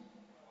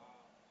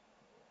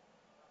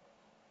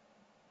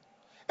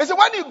 You see,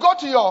 when you go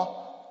to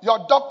your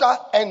doctor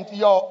and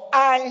your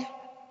eye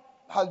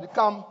has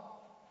become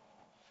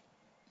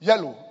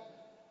yellow,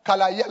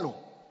 color yellow,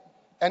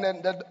 and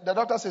then the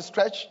doctor says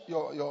stretch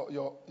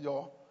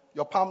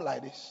your palm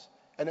like this,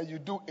 and then you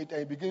do it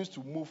and it begins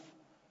to move,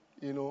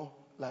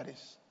 like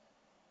this.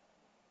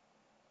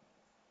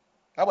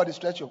 How about you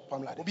stretch your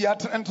palm like this?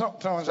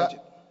 Stretch it.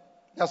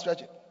 Just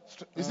stretch it.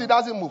 You see, it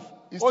doesn't move.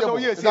 It's stable.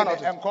 It's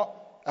not it.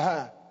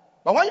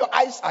 But when your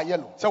eyes are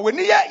yellow, so when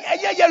you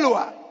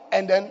yellow,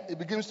 and then it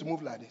begins to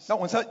move like this.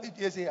 No,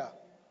 yes, yeah.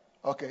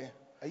 Okay.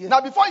 Now,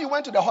 before you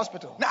went to the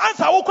hospital,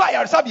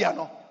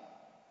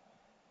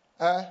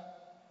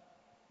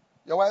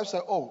 your wife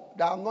said, "Oh,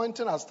 the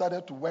anointing has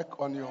started to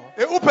work on your."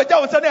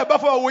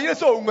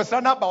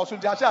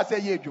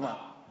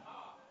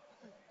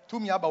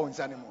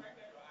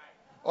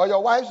 Or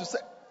your wife should say,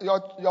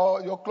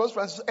 your close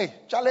friends say, "Hey,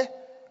 Charlie,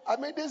 I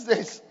mean these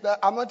days the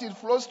anointing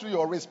flows through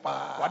your wrist."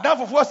 But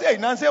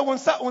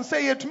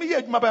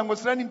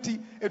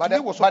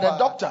the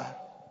doctor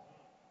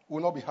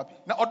will not be happy.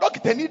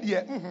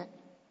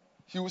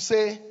 He will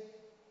say,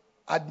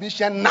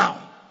 "Admission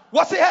now."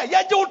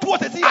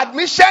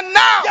 Admission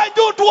now.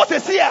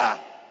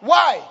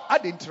 Why?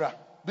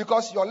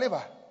 Because your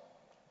liver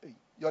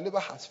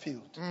has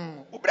failed.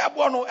 And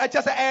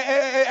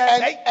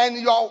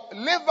your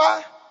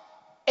liver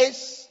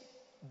is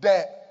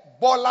the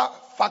boiler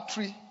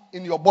factory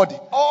in your body.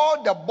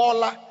 All the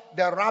boiler,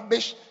 the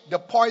rubbish, the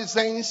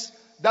poisons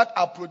that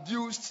are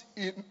produced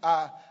in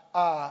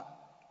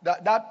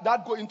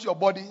that go into your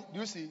body,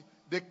 you see,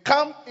 they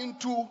come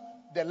into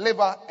the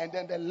liver, and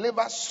then the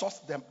liver sorts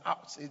them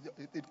out.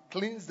 It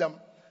cleans them,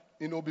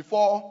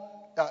 before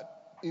the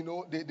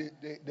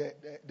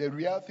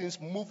real things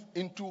move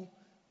into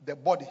the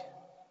body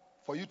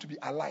for you to be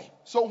alive.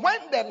 So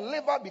when the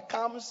liver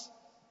becomes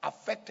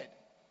affected,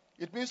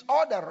 it means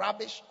all the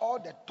rubbish, all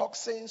the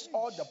toxins,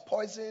 all the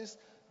poisons,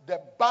 the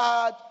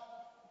bad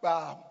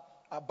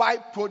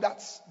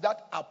byproducts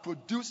that are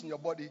produced in your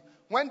body,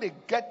 when they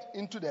get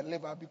into the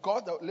liver,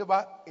 because the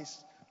liver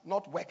is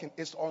not working,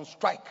 it's on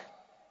strike.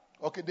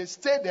 Okay, they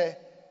stay there,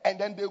 and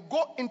then they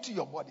go into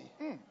your body,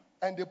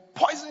 and they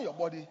poison your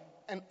body,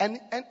 and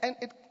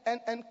it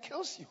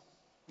kills you.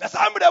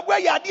 How many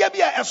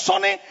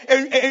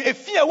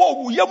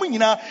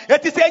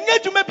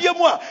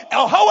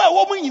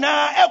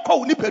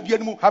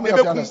of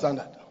you understand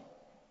that?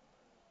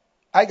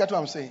 I get what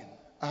I'm saying.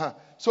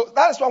 So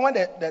that is why when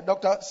the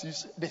doctor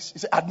sees this, he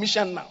says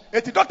admission now.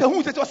 When you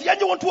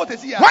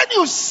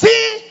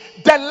see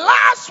the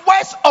last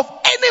words of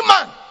any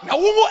man,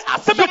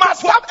 you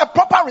must have a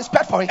proper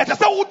respect for it.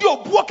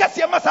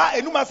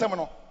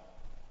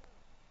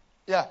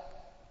 Yeah.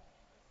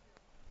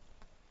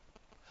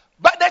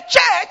 But the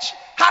church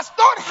has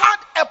not had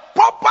a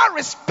proper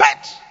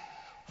respect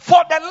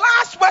for the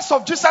last words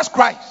of Jesus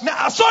Christ.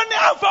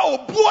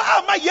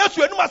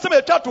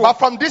 But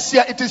from this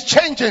year, it is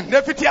changing.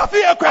 I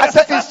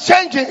said it's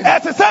changing.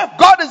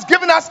 God is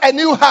giving us a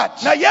new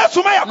heart.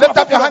 Lift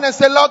up your hand and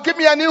say, "Lord, give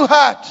me a new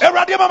heart. Give me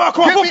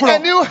a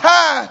new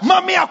heart.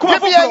 Give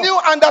me a new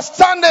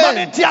understanding,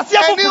 a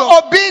new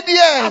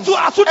obedience,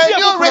 a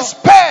new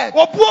respect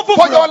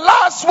for your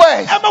last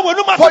words,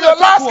 for your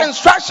last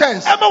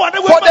instructions, for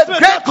the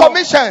Great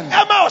Commission."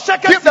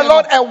 Give the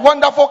Lord a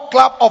wonderful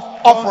clap of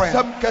offering.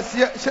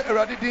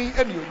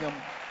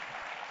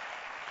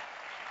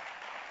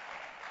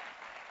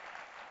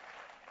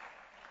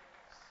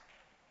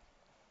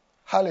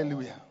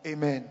 Hallelujah.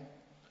 Amen.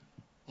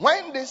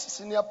 When this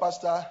senior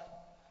pastor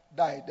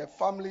died, the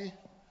family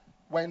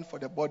went for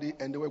the body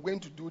and they were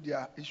going to do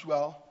their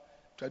usual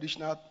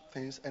traditional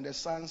things, and the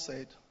son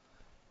said,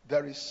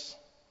 "There is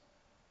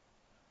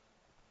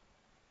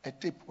a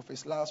tape of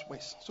his last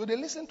words." So they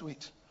listened to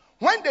it.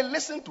 When they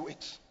listened to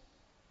it,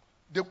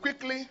 they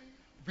quickly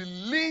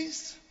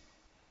released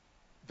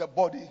the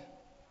body,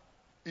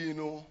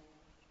 to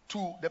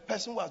the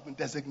person who has been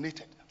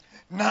designated.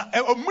 To the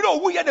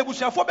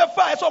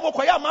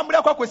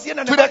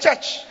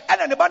church.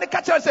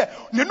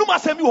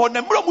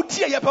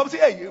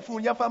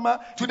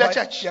 To the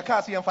church.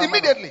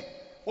 Immediately.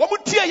 And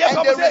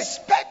they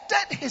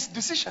respected his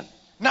decision.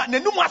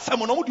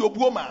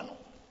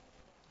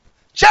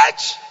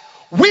 Church,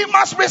 we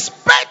must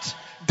respect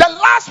the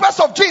last words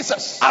of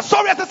Jesus.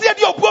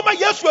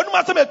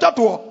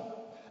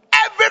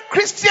 Every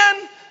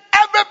Christian,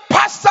 every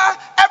pastor,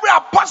 every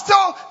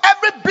apostle,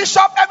 every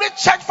bishop, every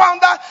church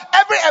founder,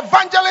 every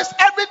evangelist,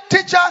 every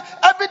teacher,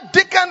 every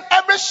deacon,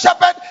 every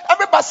shepherd,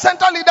 every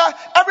bacenta leader,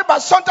 every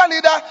basonta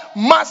leader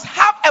must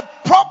have a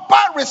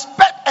proper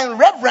respect and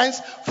reverence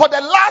for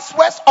the last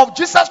words of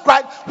Jesus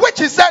Christ, which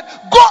he said,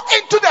 go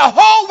into the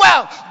whole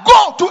world,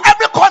 go to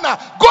every corner,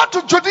 go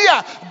to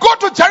Judea, go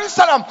to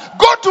Jerusalem,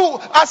 go to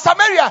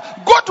Samaria,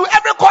 go to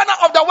every corner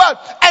of the world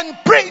and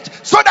preach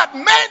so that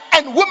men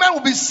and women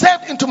will be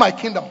saved into my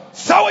kingdom.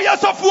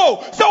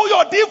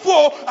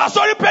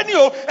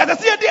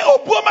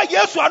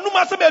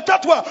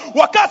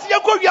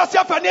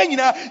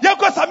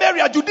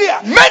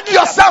 Make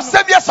yourself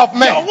saviors of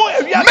men.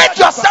 Make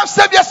yourself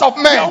saviors of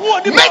men.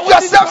 Make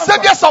yourself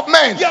saviors of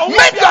men.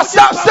 Make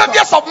yourself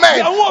saviors of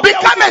men.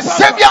 Become a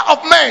savior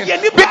of men.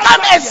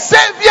 Become a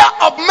savior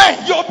of men.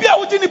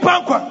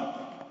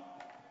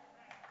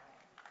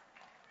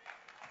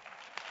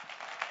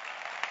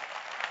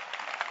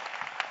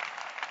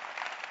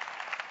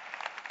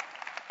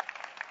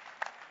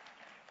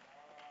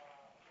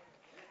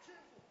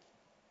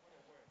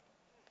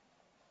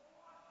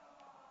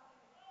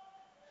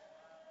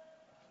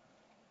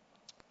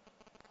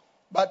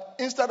 But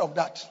instead of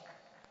that,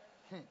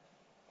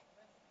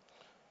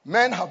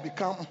 men have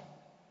become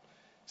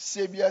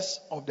saviors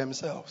of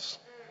themselves.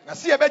 Do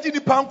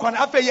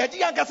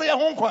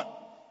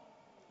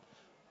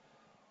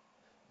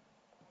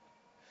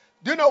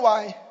you know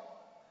why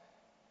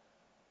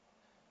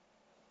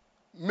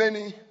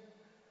many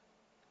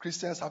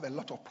Christians have a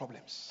lot of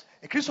problems?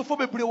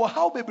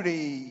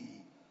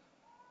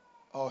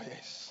 Oh,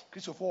 yes.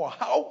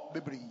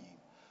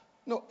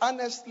 No,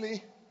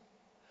 honestly,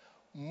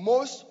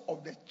 most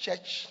of the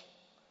church,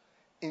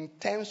 in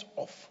terms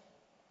of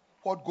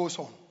what goes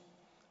on,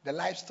 the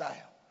lifestyle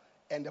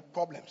and the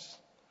problems,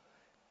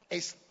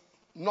 is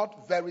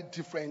not very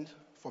different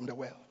from the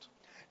world.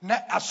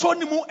 It's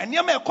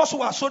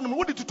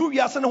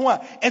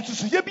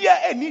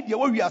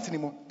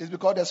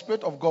because the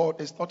Spirit of God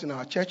is not in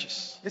our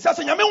churches.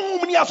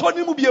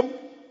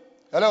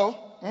 Hello?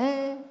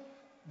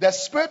 The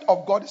Spirit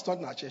of God is not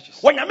in our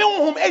churches.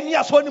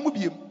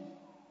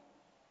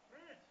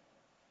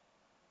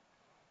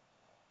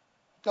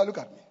 Now look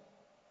at me.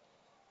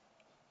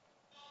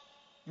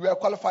 You are a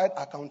qualified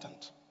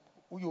accountant.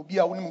 You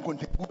have been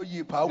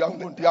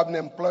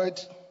employed,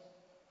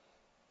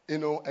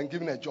 and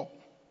given a job.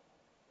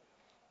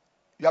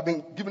 You have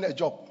been given a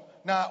job.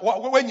 Now,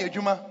 when you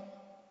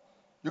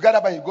get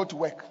up and you go to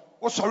work.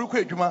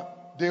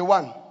 Day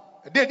one.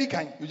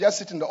 You just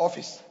sit in the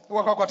office. You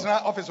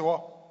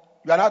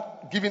are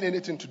not given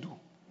anything to do.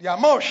 You are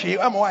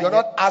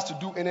not asked to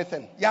do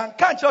anything. You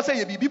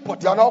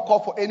are not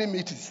called for any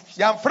meetings.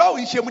 You are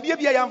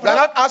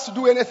not asked to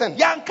do anything.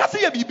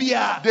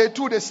 Day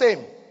two, the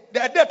same.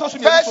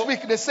 First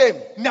week, the same.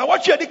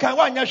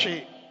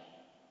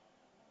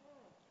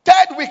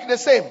 Third week, the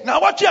same.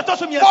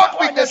 Fourth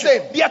week, the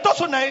same.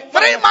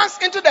 3 months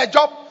into the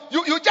job,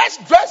 you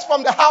just dress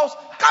from the house,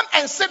 come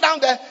and sit down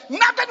there.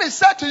 Nothing is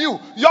said to you.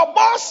 Your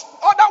boss,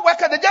 other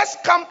worker, they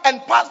just come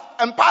and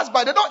pass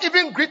by. They don't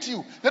even greet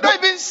you. They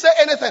don't even say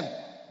anything.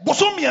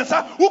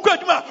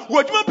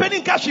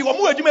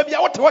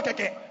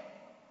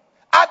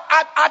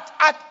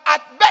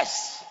 At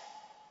best,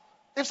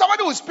 if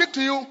somebody will speak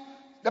to you,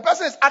 the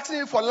person is asking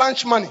you for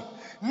lunch money.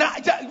 Or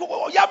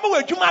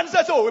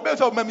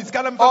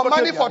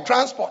money for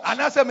transport.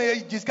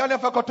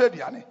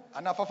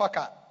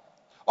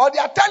 Or they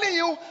are telling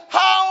you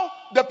how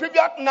the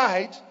previous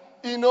night,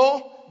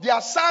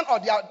 their son or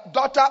their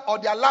daughter or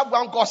their loved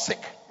one got sick.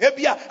 But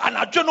nothing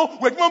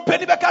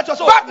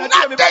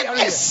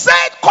is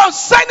said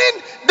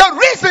concerning the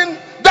reason,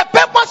 the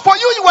purpose for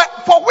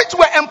which you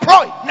were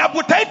employed.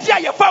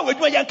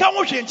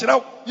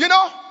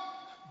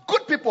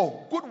 Good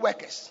people, good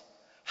workers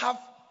have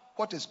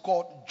what is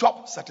called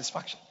job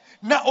satisfaction.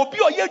 Oh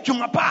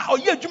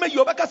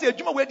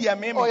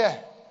yeah.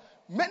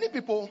 Many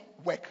people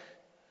work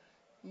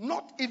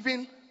not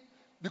even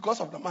because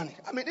of the money.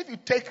 I mean, if you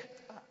take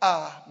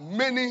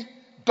many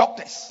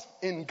doctors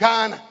in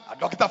Ghana,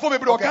 okay,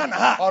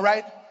 all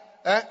right,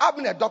 I've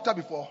been a doctor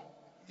before.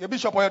 You're a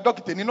bishop or a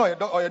doctor,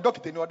 or a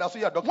doctor. When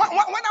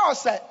I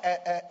was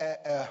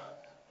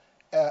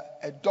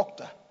a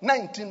doctor,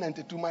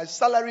 1992, my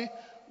salary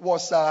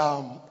was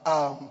 7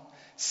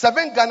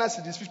 Ghana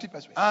cedis, 50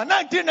 pesos.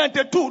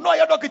 1992, no,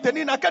 you're doctor,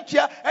 7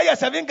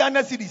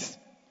 Ghana cedis.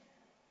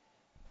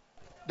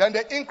 Then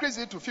they increased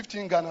it to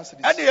 15 Ghana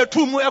cedis. And they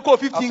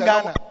 15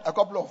 Ghana. A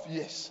couple of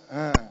years.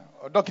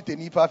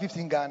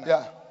 15 Ghana.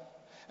 Yeah.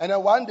 And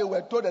then one day we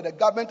were told that the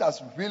government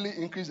has really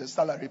increased the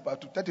salary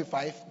to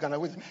 35 Ghana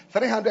with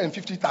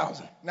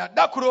 350,000. Now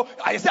that could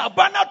I say a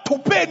banner to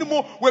pay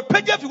anymore. We pay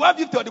if you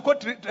 150 or the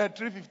quote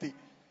 350.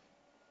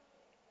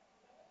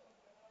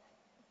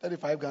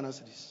 35 Ghana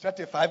cedis.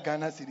 35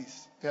 Ghana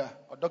cedis. Yeah.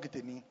 Or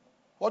doctor.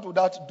 What would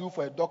that do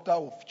for a doctor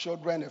with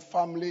children, a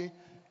family,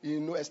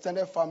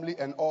 extended family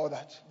and all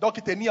that? And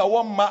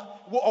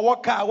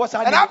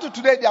up to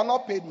today, they are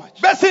not paid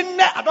much.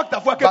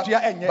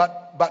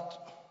 But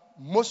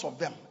most of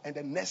them and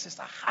the nurses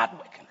are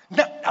hardworking.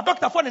 A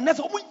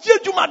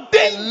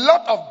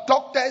lot of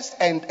doctors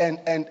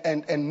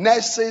and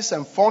nurses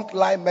and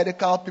frontline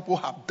medical people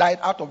have died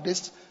out of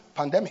this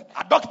pandemic.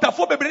 Doctor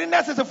for baby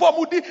nurses for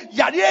mudi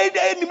yare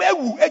enim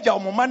ewu eja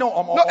omoma ne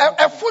omo. No,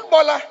 a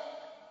footballer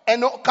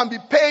can be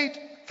paid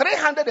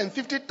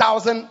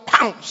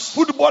 £350,000.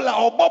 Footballer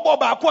or bobo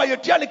ba ko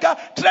ayetianika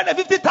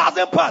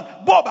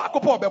 £350,000 bob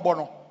akopo bebo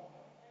no.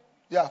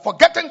 Yeah, for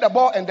getting the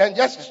ball and then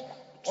just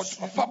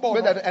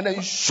and then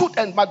you shoot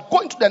and but go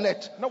into the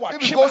net.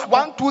 If it goes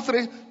 1, 2,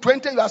 3,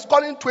 20, you are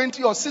scoring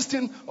 20 or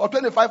 16 or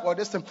 25 or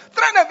this time.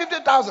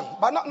 350,000,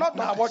 but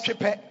not what you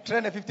pay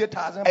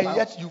 350,000. And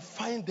yet you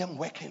find them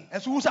working.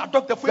 And so who's a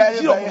doctor for very,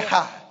 very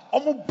hard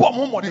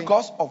because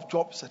because of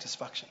job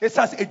satisfaction. It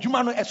says a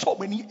jumano is so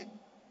many.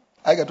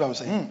 I get what I'm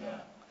saying.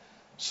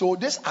 So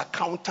this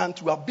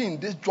accountant, you have been in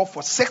this job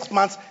for 6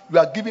 months, you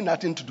are given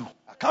nothing to do.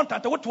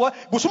 Accountant, what you do?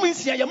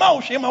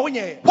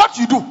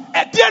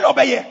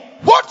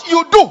 What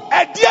you do?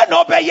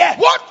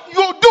 What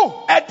you do?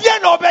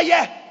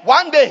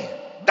 One day,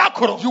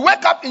 you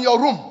wake up in your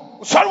room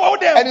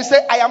and you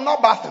say, I am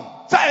not bathing.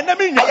 I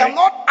am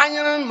not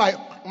ironing my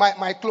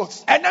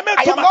clothes. I am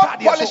not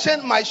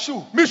polishing my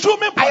shoe.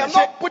 I am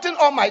not putting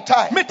on my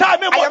tie.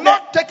 I am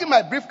not taking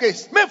my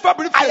briefcase.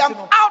 I am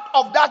out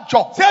of that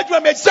job. Since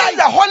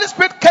the Holy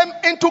Spirit came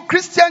into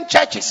Christian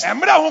churches, since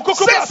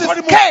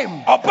it came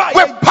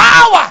with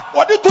power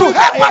to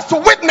help us to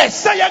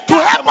witness, to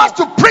help us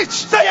to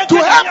preach, to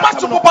help us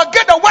to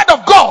propagate the word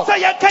of God,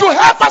 to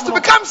help us to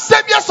become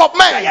saviors of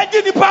men,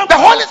 the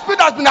Holy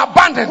Spirit has been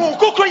abandoned. We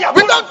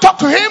don't talk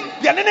to Him.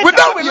 We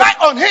don't rely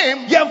on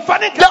Him. The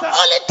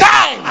only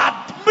time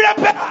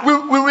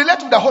we relate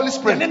to the Holy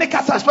Spirit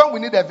is when we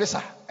need a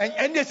visa,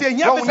 when we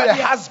need a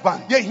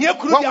husband, when we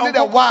need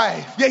a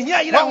wife, when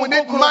we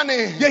need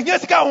money.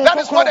 That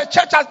is what the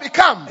church has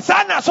become. And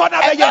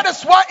that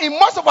is why in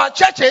most of our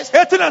churches,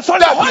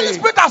 the Holy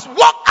Spirit has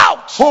walked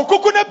out.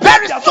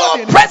 There is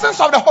no presence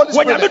of the Holy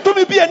Spirit.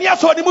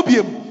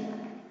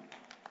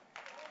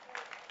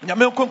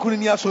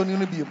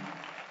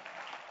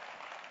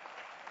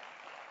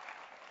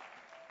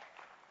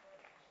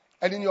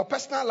 And in your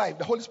personal life,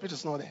 the Holy Spirit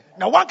is not there.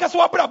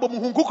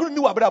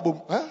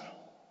 Huh?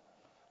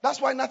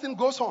 That's why nothing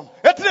goes on.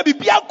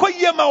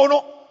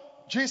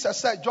 Jesus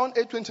said, John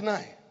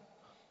 8:29.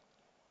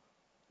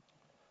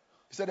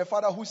 He said, the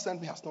Father who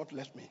sent me has not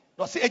left me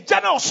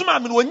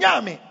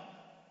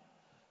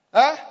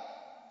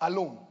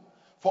alone.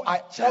 For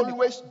I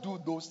always do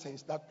those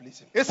things that please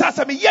Him.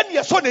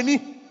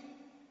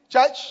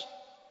 Church,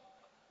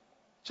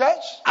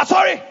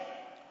 sorry.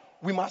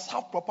 We must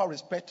have proper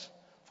respect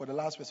for the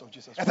last verse of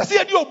Jesus. But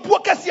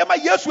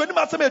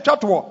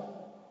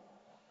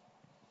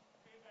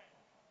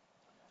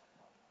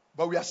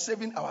we are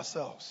saving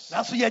ourselves.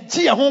 2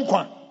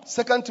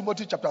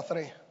 Timothy chapter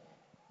 3.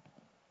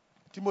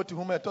 2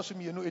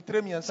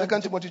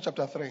 Timothy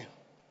chapter 3.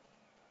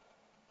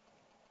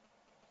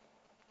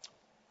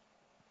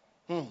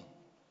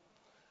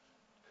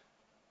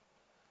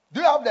 Do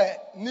you have the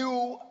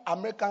New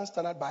American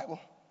Standard Bible?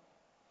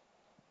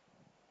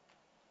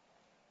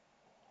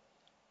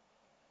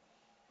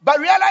 But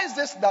realize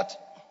this, that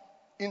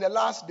in the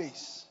last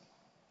days,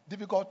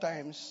 difficult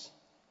times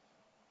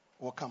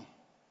will come.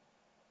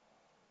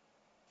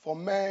 For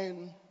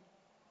men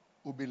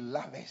will be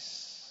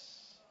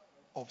lovers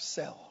of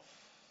self,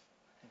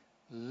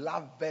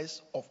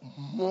 lovers of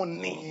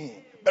money,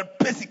 but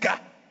basically,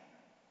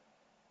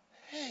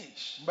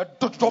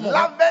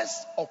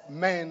 lovers of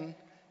men,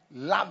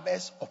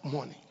 lovers of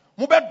money.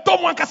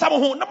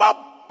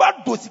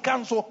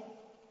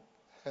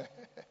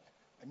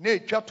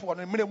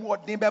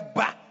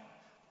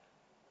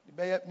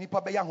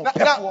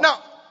 Now,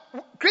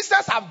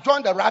 Christians have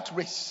joined the rat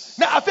race.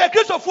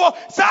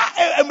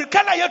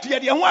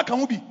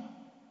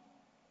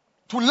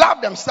 To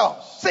love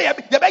themselves.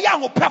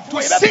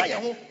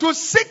 To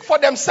seek for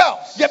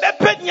themselves.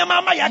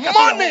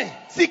 Money.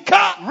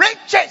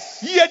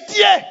 Riches.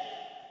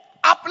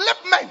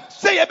 Upliftment.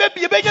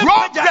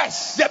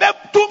 Progress.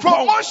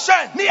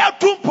 Promotion.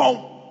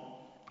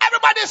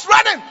 Everybody's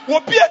running.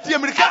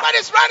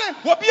 Everybody's running.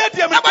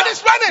 Everybody's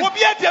running.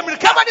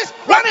 Everybody's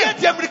running.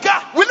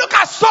 We look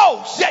at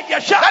souls that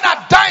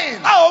are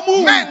dying.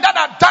 Men that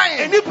are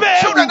dying.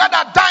 Children that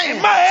are dying.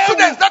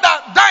 Students that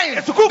are dying.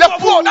 The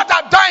poor that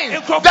are dying.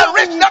 The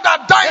rich that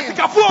are dying.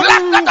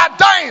 Black that are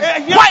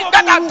dying. White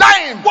that are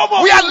dying.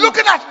 We are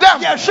looking at them.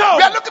 We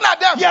are looking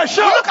at them. We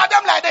look at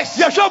them like this.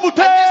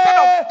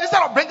 And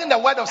instead of bringing the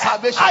word of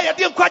salvation, we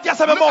look at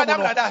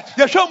them like that.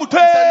 We say,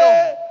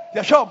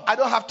 no. I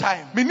don't have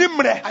time. I need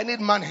money. I need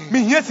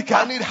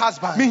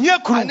husband. I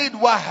need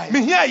wife. I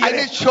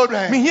need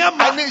children.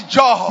 I need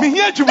job.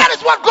 That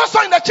is what goes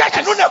on in the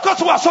churches.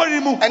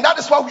 And that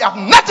is why we have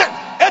nothing.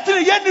 That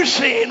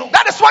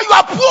is why you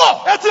are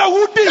poor. That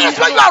is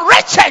why you are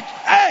wretched.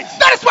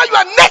 That is why you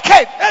are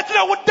naked.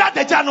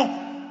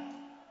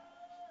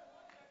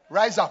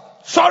 Rise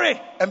up.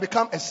 And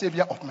become a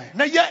savior of men.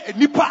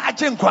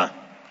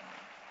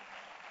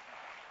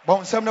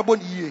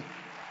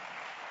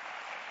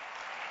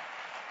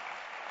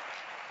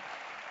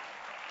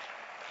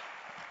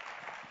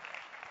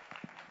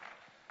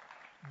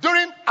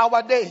 During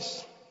our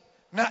days,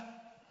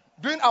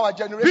 During our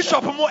generation,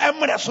 Bishop mo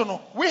emre so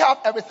no. we have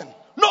everything.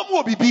 No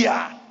mo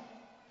bibia.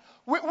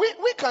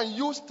 We can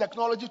use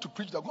technology to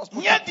preach the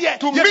gospel Yeah,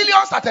 to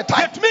millions at a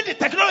time. Yet me the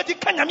technology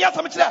can nyame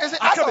asam kire. Is it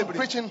as I'm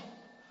preaching?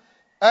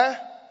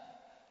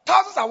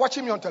 Thousands are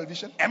watching me on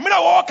television. Emre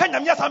wo kan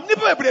nyame asam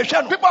nipa bebre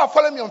hwe no. People are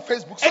following me on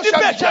Facebook, social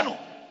media.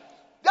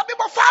 There are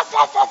people far.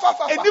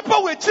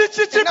 Enipa we chi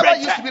It never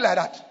used to be like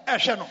that.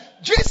 Ehwe no.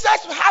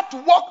 Jesus had to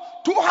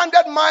walk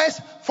 200 miles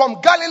from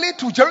Galilee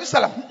to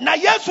Jerusalem. Na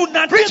Yesu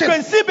na Preaching.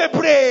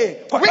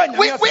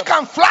 We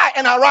can fly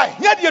and arrive.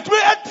 We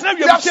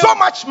have so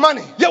much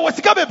money. We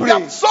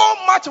have so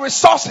much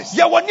resources.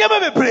 We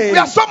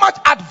are so much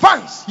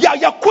advanced.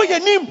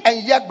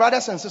 And yet,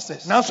 brothers and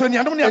sisters,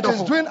 it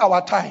is during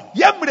our time.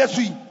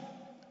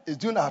 It's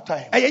during our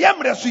time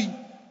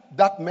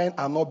that men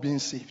are not being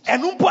saved.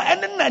 That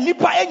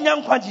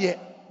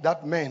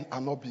men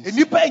are not being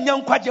saved.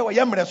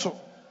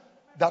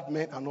 That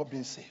men are not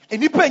being saved.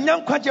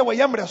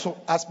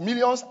 As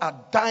millions are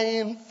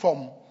dying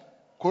from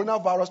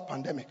coronavirus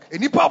pandemic.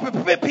 The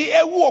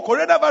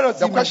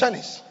question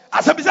is,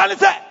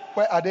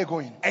 where are they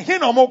going?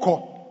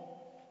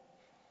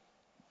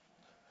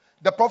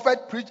 The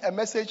prophet preached a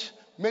message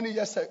many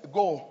years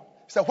ago.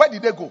 He said, where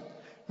did they go?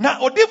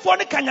 Where did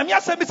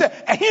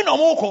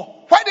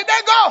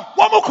they go?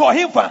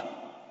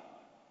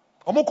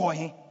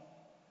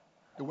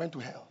 They went to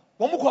hell.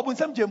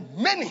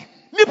 Many.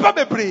 Because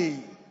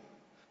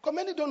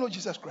many don't know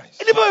Jesus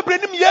Christ.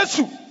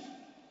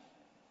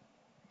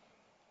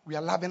 We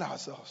are loving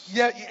ourselves.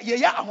 You have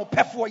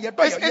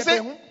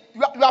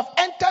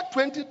entered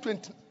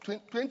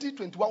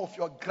 2021 with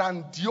your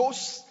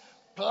grandiose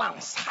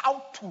plans.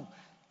 How to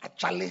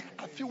actually,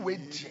 I feel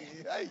wait.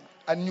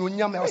 And you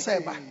nyam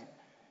elseba.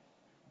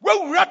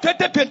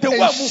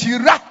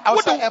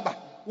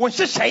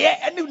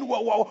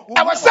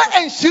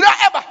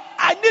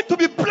 I need to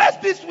be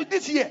blessed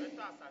this year.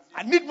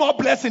 I need more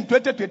blessing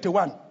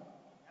 2021.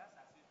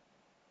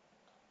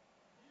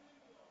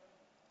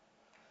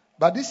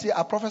 But this year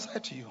I prophesy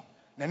to you.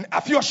 Then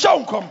I feel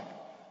shown come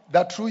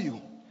that through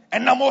you.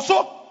 And I'm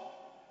also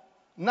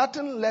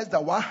nothing less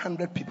than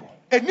 100 people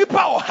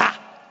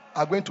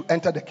are going to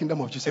enter the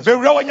kingdom of Jesus.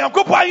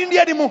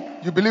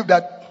 You believe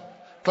that?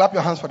 Clap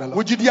your hands for the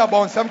Lord.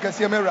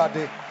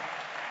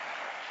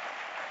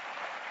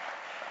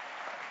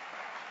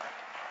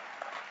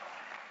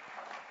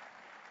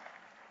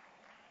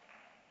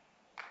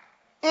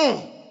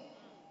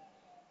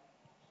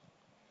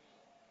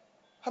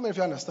 How many of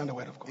you understand the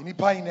word of God?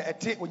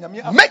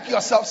 Make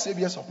yourself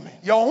saviors of men.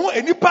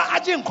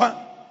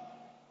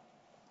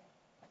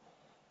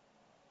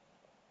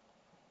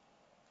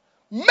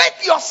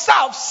 Make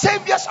yourself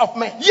saviors of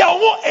men.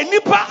 Yeah.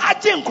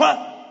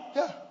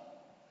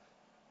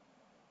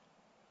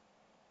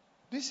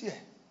 This year,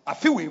 I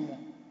feel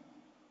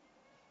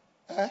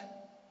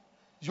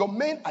your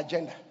main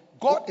agenda.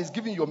 God is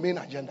giving your main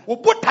agenda.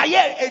 Forget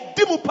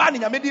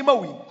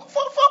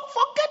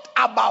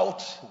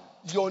about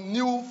your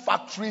new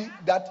factory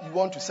that you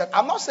want to set.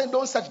 I'm not saying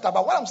don't set it up,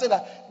 but what I'm saying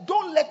that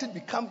don't let it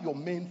become your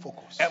main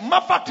focus. As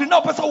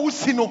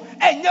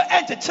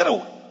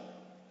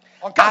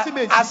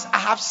I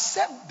have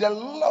served the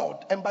Lord,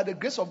 and by the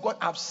grace of God,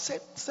 I've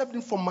served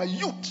Him from my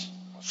youth.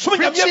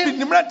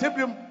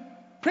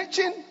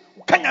 Preaching,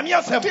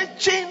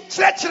 teaching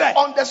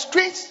on the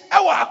streets,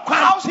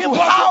 house to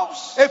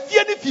house,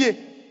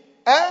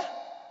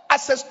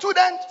 as a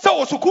student,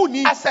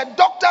 as a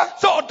doctor.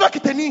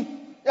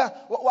 Yeah,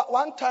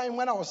 one time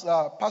when I was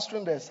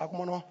pastoring the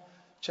Sakumono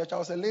church, I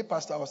was a lay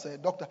pastor, I was a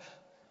doctor.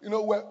 You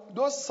know, where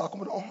those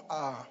Sakumono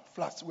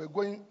flats, we're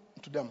going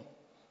to them,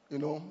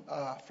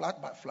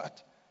 flat by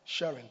flat,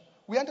 sharing.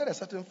 We entered a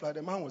certain flat,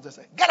 the man was just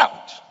like, get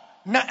out!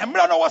 Now, I'm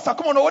not what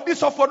Sakumono, what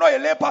this for no a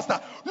lay pastor.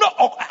 No,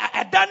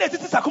 I done it,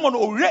 this is Sakumono,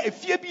 or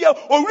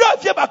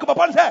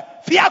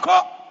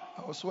Fiaco.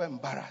 I was so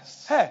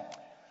embarrassed. Hey,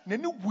 I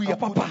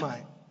put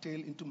my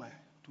tail into my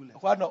two legs.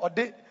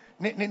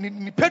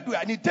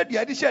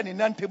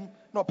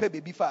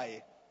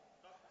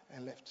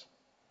 And left.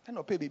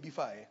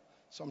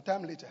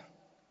 Sometime later,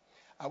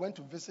 I went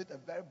to visit a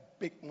very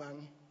big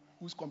man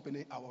whose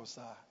company I was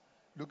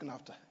looking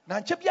after.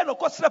 When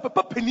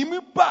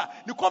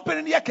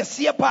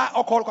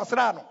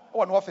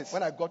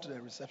I got to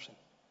the reception,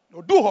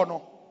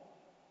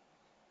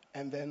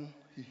 and then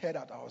he heard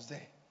that I was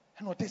there.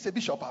 And what they say,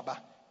 Bishop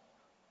Abba,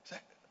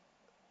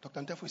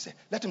 Dr. Ntefu said,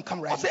 let him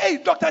come right. I said, hey,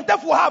 Dr.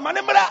 Ntefu,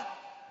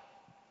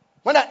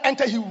 when I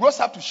entered, he rose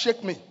up to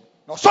shake me.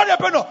 Lo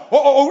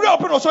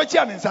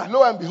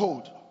and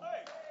behold,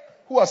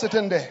 who was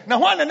sitting there?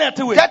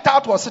 Get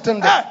Out was sitting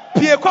there.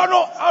 Get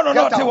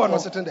Out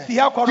was sitting there. He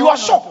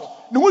was shocked.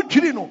 He was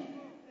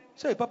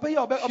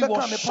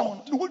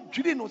shocked.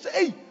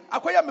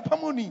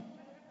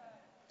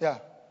 Yeah.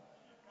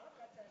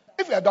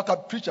 If you're a doctor,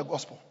 preach the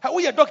gospel.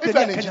 If you're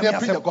an engineer,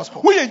 preach the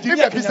gospel. If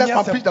you're a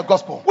businessman, preach the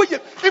gospel.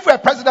 If you're a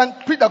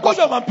president, preach the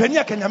gospel.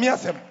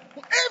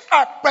 If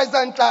our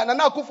president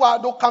Nana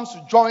Akufo-Addo comes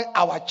to join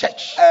our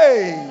church,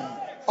 hey,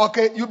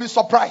 Okay, you'll be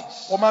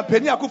surprised.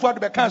 ɔmampanin akufo-addo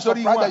bɛka asɔre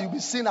yi Surprised ho that a you'll be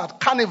seen at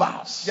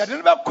carnivals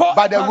yɛde no bɛkɔ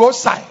by the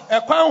roadside.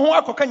 ɛkwan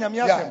ho akɔka nyame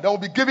Yeah, asɛm they will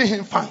be giving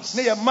him fans.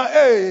 ne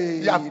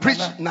yɛma Yeah, preach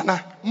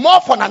Nana.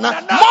 More for Nana.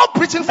 Nana. More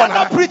preaching for Nana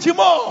Nana. preach more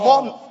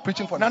More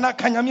preaching for Nana. Nana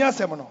ka nyame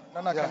asɛm no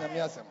Nana ka Yeah. nyame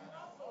asɛm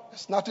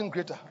It's nothing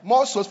greater.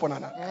 More souls for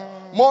Nana.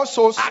 More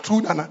souls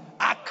through Nana.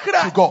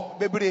 akra To God.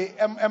 bebree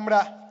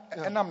ɛmmra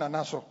ɛnam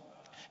Nana so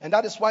And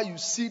that is why you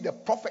see the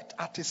prophet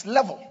at his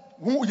level.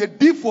 Hu yɛ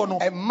diifoɔ no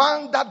A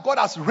man that God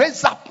has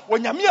raised up.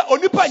 onyame a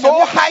onipa So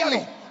nyame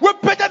highly.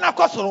 wopagya no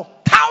akɔ soro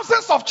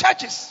Thousands of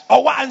churches.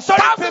 ɔwɔ ansɔre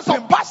Thousands pempem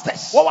of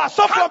pastors. wɔwɔ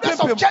asɔfoɔ Hundreds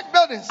of pempem church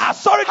buildings.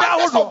 asɔre da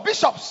Hundreds ahodoɔ of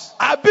bishops.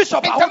 a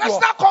bishop ahodoɔ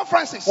International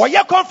conferences.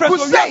 wɔyɛ conference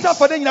Crusades. owiase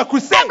afɔ ne nyina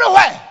crusade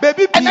Everywhere.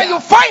 baabi And then you bia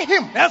find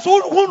him.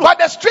 nanso hu no By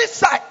the street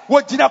side.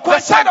 wɔgyina The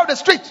kwan side of the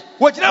street.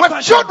 wɔgyina With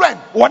kwan children.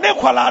 wɔne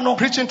nkwadaa no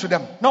Preaching to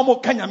them. na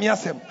ɔmo ka nyame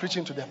asɛm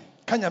Preaching to them.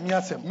 ka nyame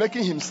asɛm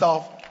Making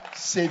himself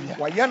savior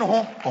wɔyɛ ne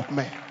ho of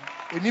men.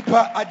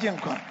 onipa agye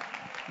nkwa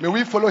May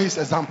we follow his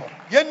example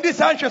yɛndi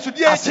saa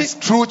nhwɛsodeɛ as his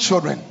akyi true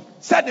children.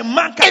 sɛ ne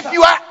mma If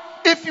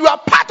nkasa you are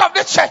part of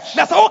this church,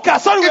 na sɛ woka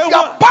asɔre if wei you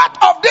ho are part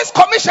of this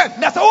commission, a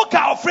na sɛ woka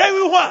ɔfrɛ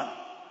wi ho a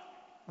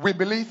we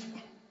believe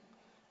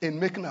in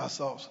making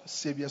ourselves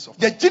saviors of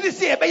men. yɛgye ne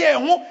sɛ yɛbɛyɛ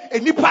yɛn ho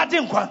enipa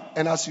agye nkwa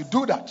And as you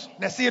do that,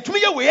 na sɛ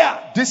yɛtumi yɛ wei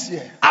a this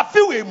year,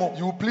 afe wei mu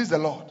you will please the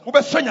Lord.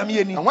 wobɛsɔ nyame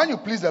ani And when you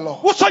please the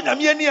Lord, wosɔ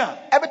nyame ani a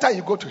every time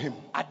you go to him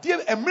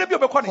adeɛ mmerɛ bi a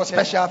wobɛkɔ ne for nkyɛn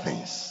special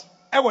things,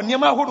 ɛwɔ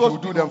nneɛma he will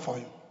ahodoɔ do them for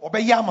you.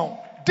 ɔbɛyɛ ama wo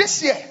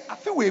This year,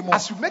 afe wei mu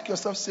as you make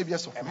yourself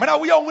saviors of men, mmerɛ a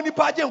woyɛ wo ho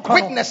nipa agye nkwa no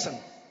witnessing,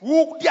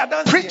 wodi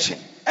adanseɛ Preaching.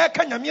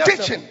 ɛka nyame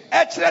Teaching.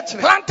 asɛm ɛkyerɛkyerɛ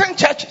planting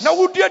churches, na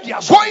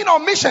woduadua so going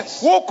on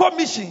missions. wokɔ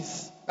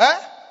missions Eh?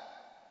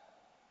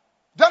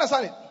 Do you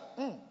understand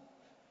it?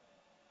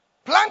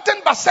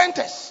 Planting bus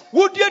centers,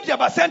 woduadua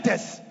ba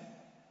centers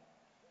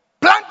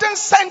planting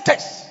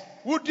centers,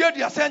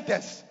 woduadua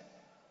centers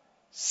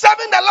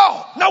serving the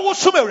Lord, na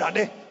wosom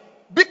awurade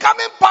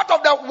becoming part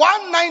of the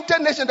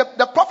 190 nation.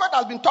 The prophet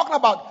has been talking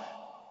about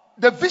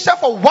the vision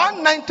for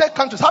 190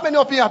 countries. How many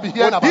of you have been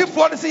hearing about it?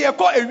 odiifoɔ no sɛ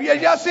yɛkɔ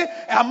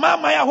awiase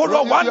amanaman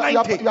ahodoɔ You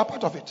 190 are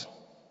part of it.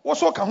 wo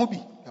so woka ho bi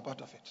You are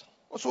part of it.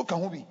 wo so woka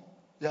ho bi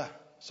Yeah.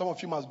 Some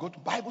of you must go to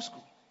Bible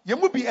school. yɛn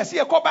mu bi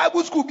ɛsɛ yɛkɔ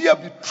bible school bi a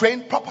Be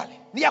trained properly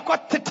ne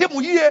yɛkɔ tete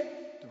mu yie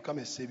to become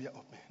a savior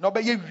of men. na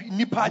ɔbɛyɛ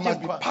nipa You agye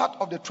must be nkwa part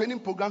of the training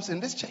programs in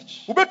this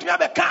church wobɛtumi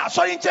abɛka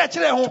asɔre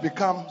nkyerɛkyerɛ to ho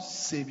become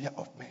savior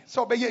of men.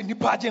 sɛ ɔbɛyɛ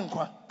nipa agye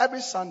nkwa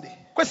Every Sunday,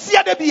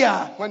 kwasia da bi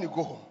a when you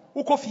go home,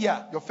 wokɔ fie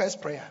a your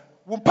first prayer,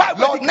 wo mpa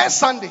Lord, next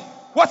Sunday,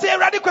 wɔ sɛ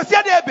awurade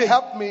kwasia da ɛbɛ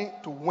help me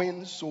to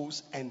win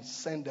souls and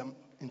send them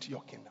into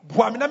your kingdom.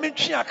 boa me na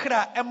mentwe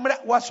akra a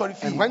ɛmmra woasɔre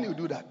fie And when you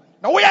do that,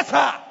 na woyɛ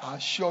saa I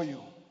assure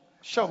you,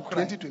 hyɛ wo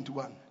kra 2021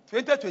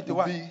 will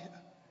 2021 be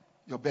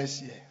your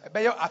best year.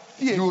 ɛbɛyɛ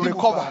afie You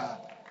recover.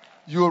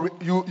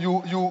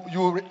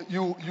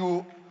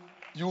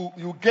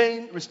 You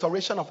gain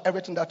restoration of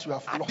everything that you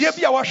have lost.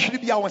 adeɛ bi a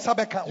woahwere bi a wo nsa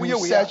bɛka You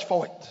woyɛ wei search a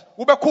for it.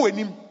 wobɛkɔ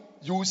w'anim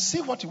You will see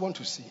what you want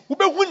to see.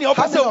 wobɛhu nea How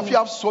wopɛ many sɛ of you wohu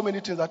have so many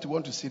things that you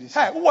want to see this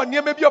year? wowɔ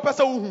nneɛma bi a wopɛ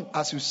sɛ wohu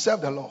As you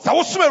serve the Lord, sɛ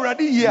wosom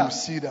awurade yie you a will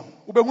see them.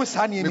 wobɛhu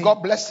saa May nneɛma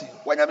God bless you.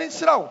 wɔnyame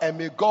nhyira wo And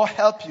may God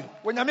help you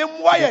wɔnyame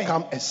mmoa yɛn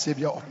become a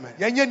savior of men.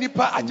 yɛnyɛ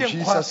nipa In agye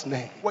Jesus' nkwa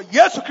name. wɔ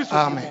yesu kristo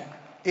din mu. Amen.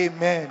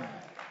 amen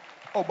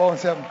oh bɔ wo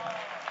nsɛm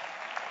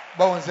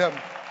bɔ wo nsɛm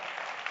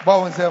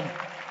bɔ wo nsɛm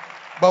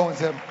bɔ wo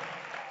nsɛm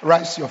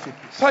Rise to your feet,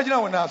 please. sɛ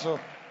gyina wo nan so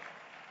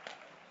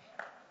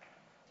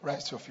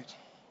Rise to your feet.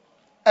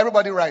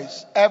 Everybody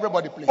rise.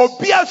 Everybody, please.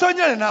 obiara nso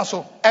nyɛ ne nan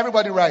so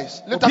Everybody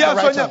rise. Lift up your obiara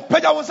nso right nyɛ hand.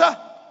 pagya wo nsa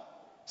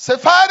Say,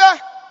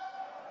 Father,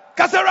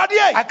 kasa awurade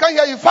yɛ I can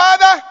hear you.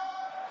 Father,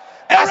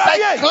 as awurade I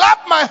yɛ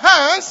clap my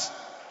hands,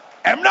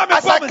 ɛmna me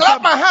as I bɔ me clap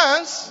nsɛm my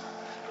hands,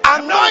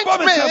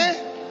 anoint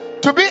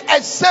me to be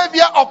a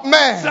savior of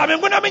men. sra me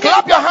ngo na menyɛ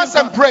Clap nipa your agye hands nkwa.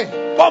 and pray.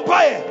 bɔ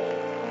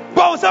mpaeɛ bɔ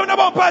wo nsɛm na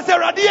bɔ mpaeɛ sɛ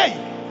awurade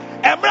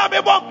yɛ ɛmra me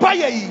bɔ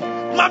mpaeɛ yi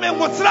ma me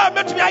nwosra a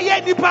mɛtumi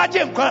ayɛ nipa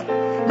agye nkwa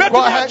Go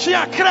mɛtumi ahead. atwe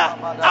akra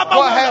ama Go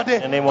wo ahead. awurade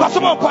In the name of kɔ so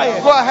bɔ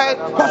mpaeɛ Go ahead.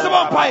 kɔ so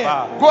bɔ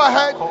mpaeɛ Go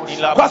ahead.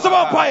 kɔ so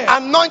bɔ mpaeɛ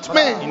Anoint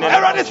me.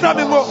 awurade sra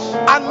me ngo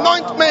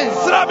Anoint me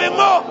sra me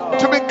ngo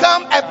to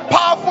become a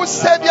powerful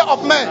savior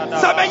of men.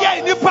 sɛ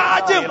mɛyɛ nipa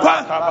agye nkwa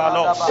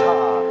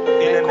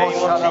In the name of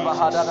Jesus.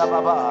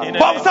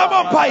 bɔ wo nsa bɔ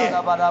mpaeɛ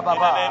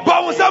bɔ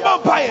wo nsa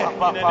bɔ mpaeɛ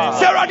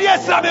sɛ awurade yɛ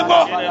sra me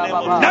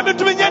ngo na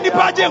metumi nyɛ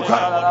nipa agye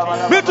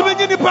nkwa metumi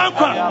nye nipa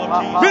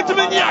nkwa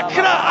metumi nye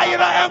akra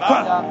ayera nkwa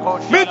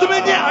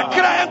metumi nye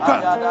akra nkwa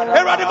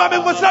awurade ma me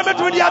nwosra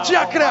metumi de akye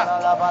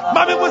akra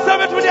ma me nwosra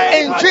metumi de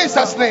ayɛ In nkwa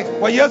Jesus' name.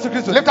 wɔ yesu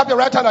kristo Lift up your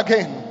right hand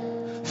again.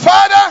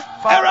 Father,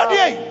 awurade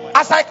yɛ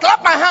as I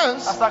clap my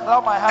hands, As I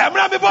clap my hands,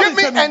 ɛmra me bɔ give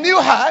me me a nsɛm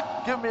new heart,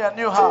 give me a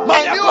new heart.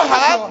 a new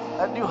heart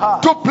A new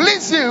heart. to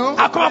please you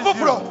akoma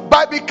foforɔ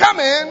by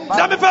becoming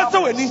na mefɛ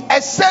sɛ w'ani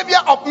a savior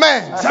of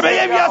men. sɛ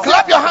mɛyɛ wiase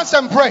Clap your hands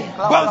and pray.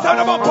 bɔ wo nsa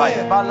na bɔ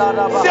mpaeɛ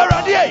sɛ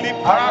awurade yɛ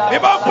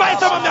mebɔ mpaeɛ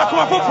sɛ ma me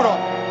akoma foforɔ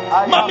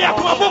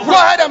Go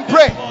ahead and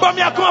pray.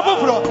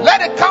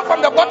 Let it come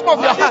from the bottom of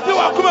your heart.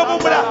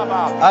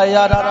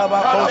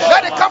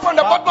 Let it come from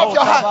the bottom of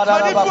your heart.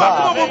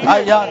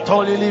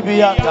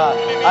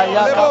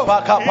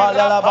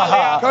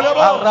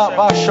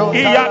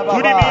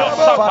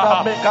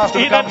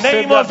 In the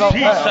name of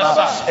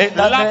Jesus.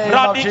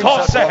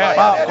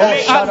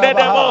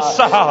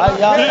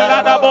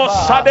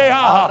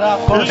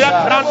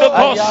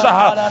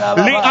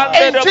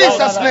 In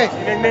Jesus' name.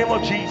 In the name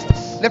of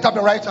Jesus. Lift up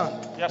your right hand.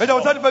 Yes,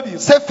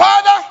 Say,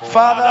 Father,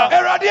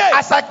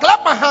 As I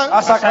clap my hands,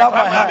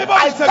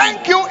 I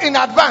thank you in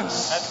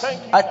advance.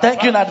 I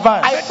thank you in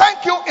advance. I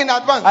thank you in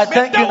advance. I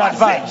thank you in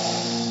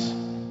advance.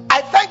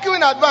 I thank you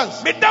in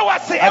advance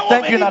I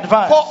thank you in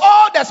advance for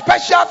all the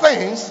special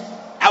things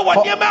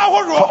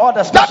for all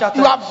the special that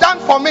you have done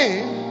for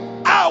me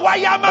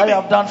that you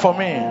have done for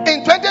me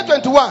in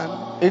 2021.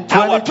 in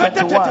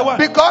 2021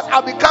 Because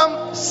I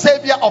become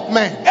savior of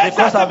men.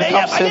 because I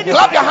become savior.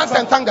 Clap your hands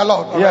and thank the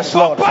Lord. Yes,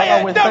 Lord.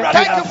 Father, we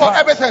Thank you for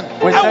everything.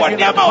 We thank you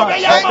in advance.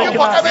 Thank you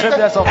for everything.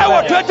 Saviors of men.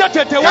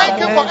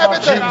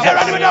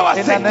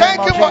 Thank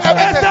you for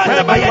everything.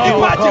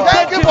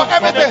 Thank you for everything. Thank you for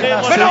everything.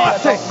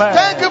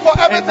 Thank you for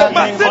everything.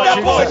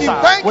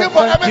 Thank you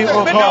for everything.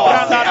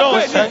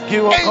 Thank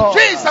you, In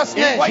Jesus'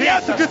 name.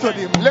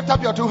 Lift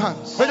up your two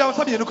hands.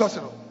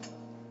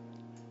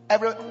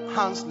 Every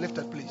hands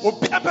lifted, please.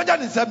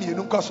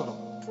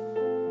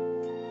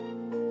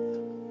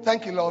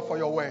 Thank you, Lord, for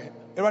your word.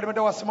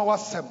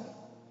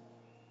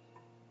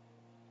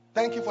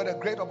 Thank you for the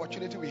great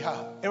opportunity we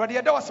have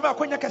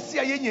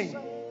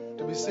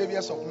to be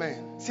saviors of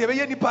men.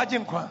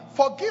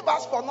 Forgive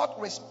us for not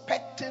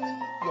respecting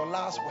your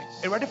last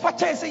words.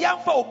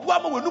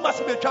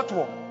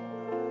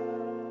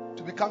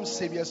 To become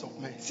saviors of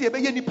men.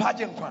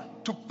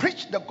 To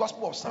preach the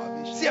gospel of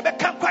salvation.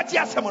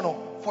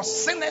 For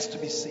sinners to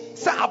be saved.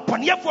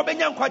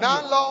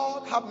 Now,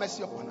 Lord, have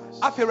mercy upon us.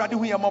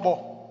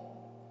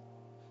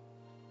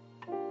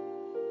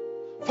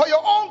 For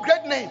your own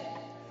great name.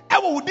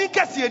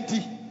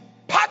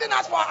 Pardon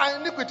us for our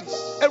iniquities.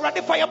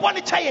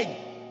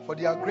 For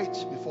they are great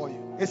before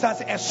you.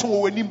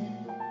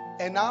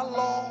 And now,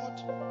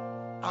 Lord,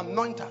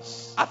 anoint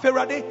us.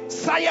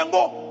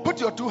 Put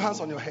your two hands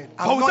on your head.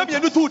 Anoint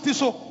us.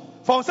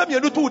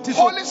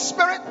 Holy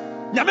Spirit,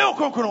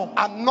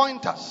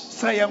 anoint us.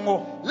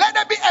 Let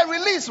there be a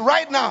release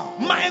right now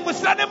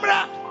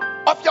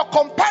of your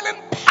compelling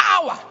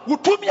power.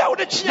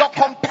 Your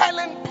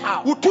compelling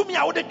power.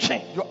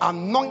 Your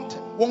anointing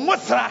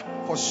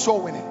for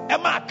soul winning.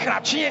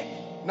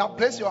 Now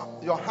place your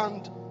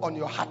hand on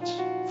your heart.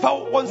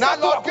 Now,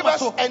 Lord, give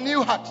us a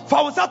new heart.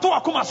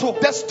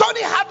 The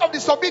stony heart of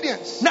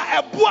disobedience,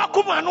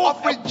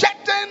 of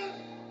rejecting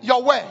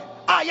your word.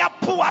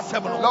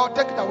 Lord,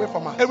 take it away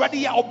from us. And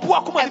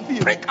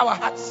break our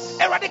hearts.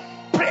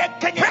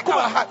 Break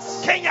our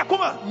hearts.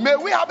 May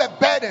we have a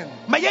burden,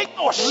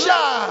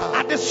 love,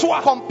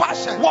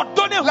 compassion,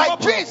 like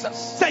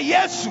Jesus,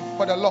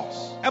 for the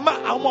lost.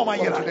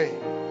 From today,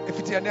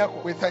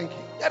 we thank you.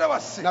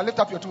 Now lift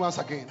up your two hands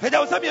again.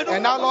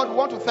 And now, Lord, we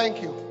want to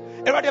thank you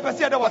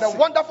for the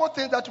wonderful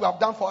things that you have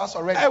done for us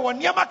already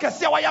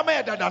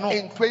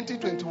in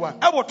 2021.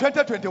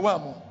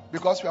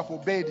 Because we have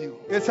obeyed you.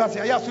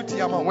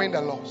 Win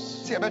the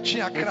loss.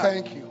 We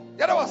thank you.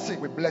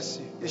 We bless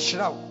you.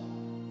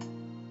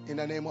 In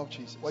the name of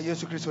Jesus.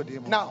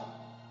 Now,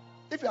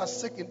 if you are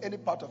sick in any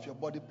part of your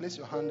body, place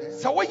your hand there.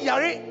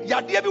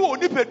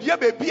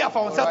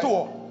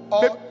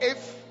 Or if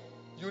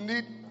you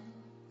need,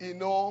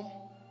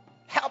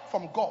 help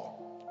from God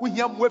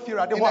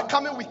in the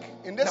coming week,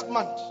 in this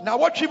month,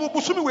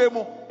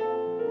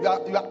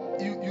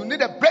 you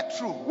need a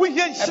breakthrough,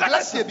 a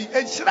blessing,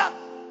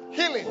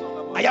 healing,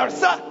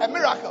 a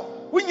miracle.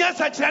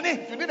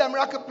 If you need a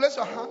miracle, place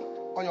your hand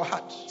on your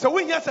heart.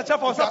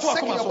 If you are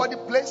sick in your body,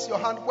 place your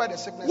hand where the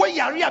sickness is.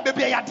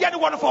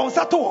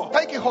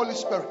 Thank you, Holy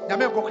Spirit,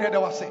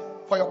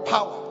 for your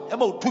power.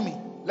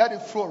 Let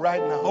it flow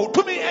right now.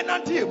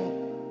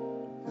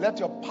 Let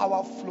your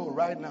power flow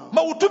right now.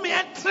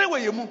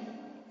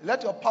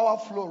 Let your power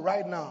flow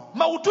right now.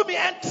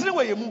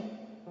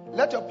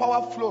 Let your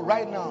power flow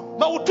right now.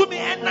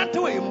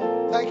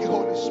 Thank you,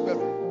 Holy Spirit.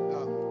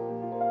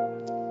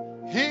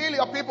 Heal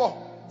your people.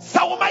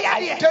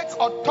 I take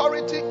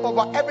authority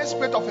over every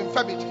spirit of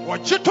infirmity, pain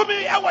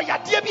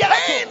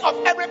of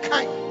every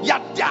kind,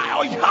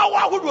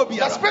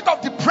 the spirit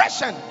of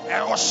depression,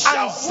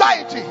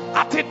 anxiety.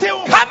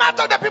 Come out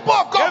of the people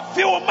of God.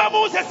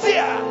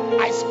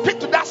 I speak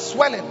to that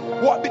swelling.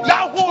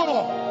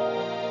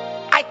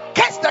 I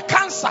curse the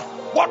cancer.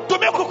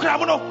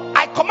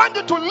 I command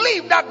you to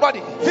leave that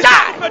body.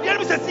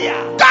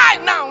 Die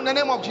now in the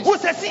name of Jesus.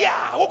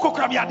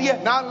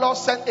 Now, Lord,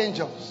 send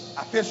angels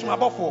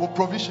with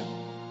provision,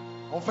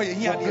 for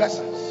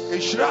blessings.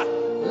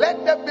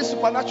 Let there be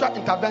supernatural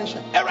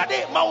intervention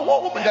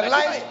in the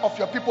lives of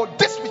your people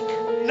this week.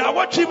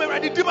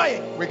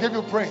 We give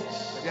you praise.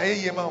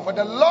 For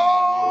the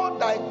Lord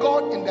thy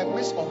God in the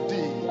midst of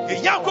thee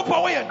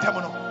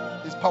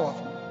is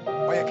powerful.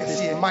 ɔyɛ He's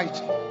kɛseɛ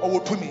mighty.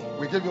 ɔwɔ tumi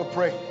We give you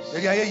praise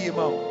yɛde ayɛ yie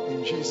ma wo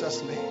in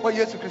Jesus' name. wɔ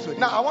yesu kristo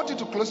Now, I want you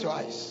to close your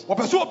eyes.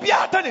 wɔpɛ sɛ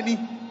obiara ata n'ani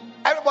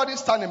Everybody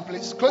standing,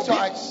 please. Close your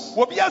eyes.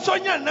 obiara sɛ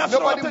ɔnya nna sɛ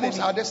Nobody ɔta moves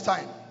n'ani at this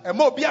time.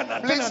 ɛma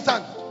obiara Please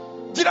stand.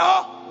 gyina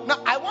hɔ Now,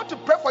 I want to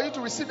pray for you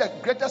to receive the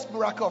greatest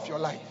miracle of your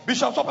life.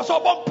 bishop sɛ ɔpɛ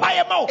sɛ ɔbɔ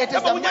mpaeɛ ma wo It is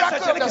ɛma the wonya miracle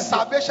of nsɛnkyerɛnne the kɛseɛ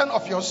salvation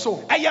of your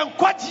soul. ɛyɛ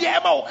nkwagyeɛ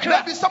ɛma wo kra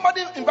Maybe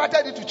somebody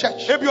invited you to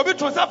church. ebi obi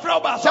to nsa frɛ wo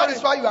ba That is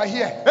asɔre why you are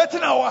here.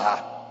 ɛtena wɔ ha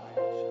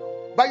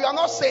But you are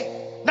not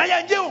saved. na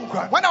yɛngye wo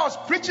nkwa When I was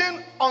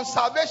preaching on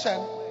salvation,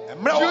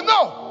 mmerɛ you wo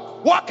know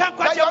wɔka that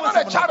nkwagyeɛ you are wo not a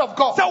nsɛm child no of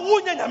God. sɛ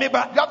wonya nyame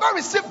ba You have not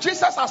received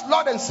Jesus as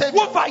Lord and Savior.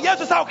 wofa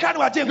yesu sɛ wokra ne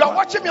wagye You are nkwa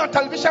watching me on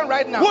television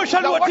right now. wohwɛ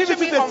You no are wɔ tv watching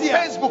me so on sɛsi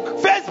Facebook.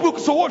 facebook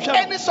so wohwɛ no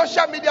Any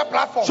social media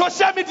platform.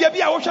 social media bi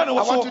a wohwɛ no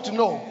I wɔ want you so to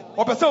know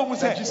ɔpɛ sɛ wohu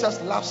that sɛ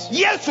Jesus loves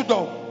you. yesu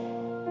dɔ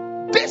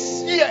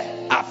This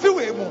year, afe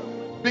wei mu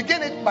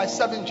begin it by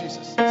serving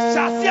Jesus. hyɛ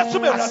aseɛ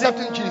som awurade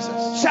Accepting Jesus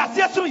hyɛ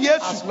aseɛ som as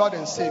yesu Lord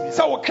and Savior. sɛ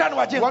wokra ne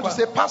wagye You want to nkwa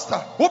say,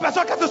 Pastor, wopɛ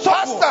sɛ ɔka sɛ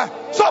Pastor.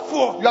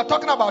 sɔfoɔ you are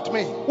talking about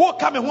me.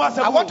 woka me ho asɛm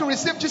I want to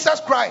receive Jesus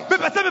Christ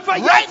mepɛ sɛ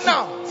mefa right yesu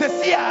now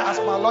sɛsi as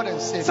a my Lord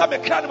and Savior. sɛ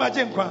mekra ne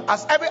magye nkwa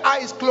As every eye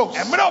is closed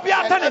and mmerɛ obi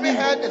ata every n'ani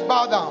head is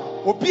bowed down.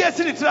 obi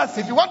asi ne tiri ase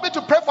If you want me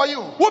to pray for you,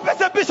 wopɛ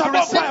sɛ bishop To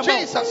bɔ receive mpaeɛ ma wo,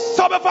 Jesus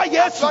sɛ wobɛfa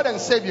yesu Lord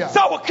and Savior,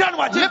 sɛ wokra ne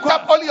wagye lift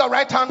up nkwa only your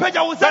right hand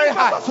pagya wo nsa very nifa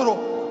high. kɔ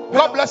soro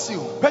God bless you.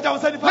 pagya wo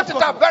nsa nifa Lift it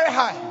kɔ up soro very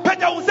high.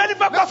 pagya wo nsa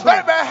nifa kɔ Lift very,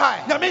 soro very high.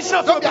 nyame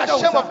nhyira so Don't be pagya wo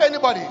ashamed of nsa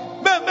anybody.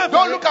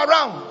 Don't look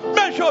around.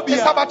 mɛnhwɛ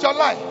It's obia about your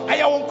life.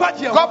 ɛyɛ wo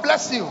nkwagyeɛ God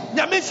bless you.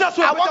 nyame nhyira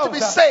so I pagya want wo to be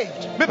nsa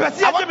saved. mepɛ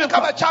sɛ I want yɛgye to me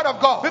become a nkwa child of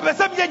God. mepɛ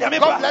sɛ meyɛ nyame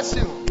God ba bless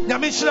you.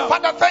 nyame nhyira wo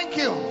Father, thank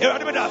you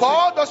awurade bɛda for ase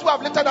all those who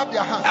have lifted up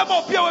their hands.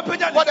 ɛma obi a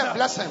wɔapagya ne What a nsa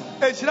blessing.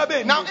 ɛnhyira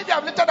bɛni Now, if you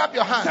have lifted up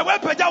your sɛ hand,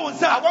 woapagya wo I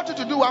nsa want you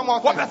to do one more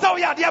wɔpɛ thing. sɛ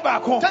woyɛ adeɛ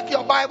baako Take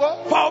your Bible,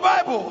 fa wo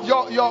bible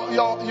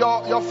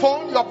your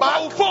phone, your fa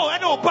bag, wo phone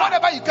ɛne wo ba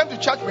whatever you came to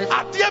church with,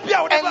 adeɛ bi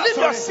a wode and ba leave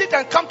your asɔre seat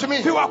and come to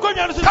me. fi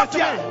w'akonnwa no so Come to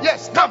sɛsi me. a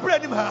Yes, na come. berɛ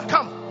anim ha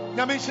Come.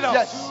 nyame nhyira wo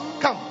Yes,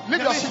 come.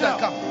 Leave your seat and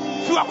come.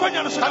 fi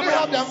w'akonnwa no so Can you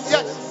help them?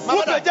 Yes. My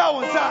brother, wopagya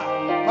wo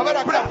nsa my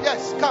brother, Bra. come.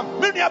 Yes, come.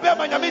 me nua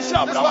bɛma nyame nhyira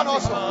wo This bra one wo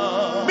also.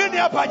 ase. me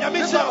nua pa nyame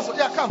This nhyira one wo also.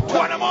 Yeah, come.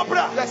 toanamɔ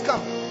bra Yes,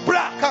 come.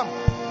 bra Come.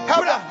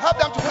 Help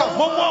them to come.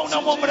 mommoa wo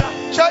na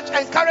mommra Church,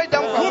 encourage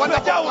them for a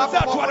wonderful wopagya wo nsa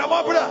platform.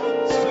 toanamɔ bra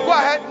Go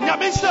ahead.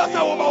 nyame nhyira wo sɛ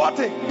woba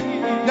wate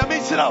nyame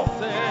nhyira wo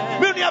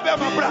me nua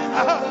bɛma bra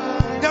Aha.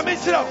 nyame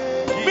nhyira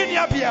wo me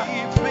nua bia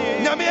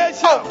nyame Oh,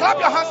 ɛhyira wo clap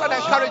your hands and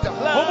encourage them.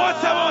 mommɔ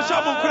nsɛm a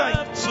wohyɛ mo nkuran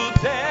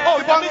Oh,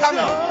 keep on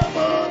coming.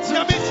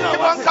 nyame nhyira Keep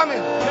wo on ase.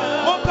 coming.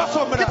 monkɔ so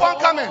mmra Keep on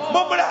coming.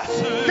 mommra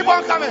Keep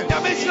on coming.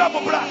 nyame nhyira mo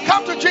bra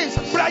Come to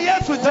Jesus. bra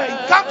yesu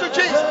nkyɛn Come to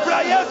Jesus. bra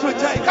yesu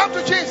nkyɛn Come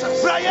to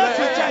Jesus. bra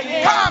yesu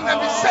nkyɛn Come and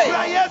be bra saved.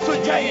 yesu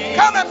nkyɛn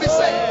Come and be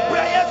saved.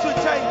 bra yesu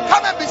nkyɛn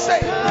Come and be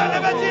saved. bra ne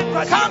bɛgye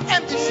nkwagyeɛ Come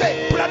and be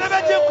saved. bra ne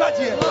bɛgye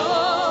nkwagyeɛ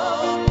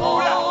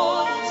bra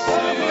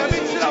nyame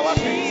nhyira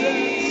wase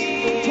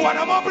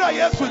toanamɔ bra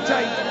yesu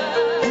nkyɛn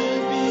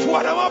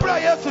toanamɔ bra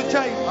yesu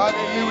nkyɛn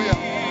Hallelujah.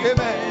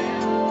 amen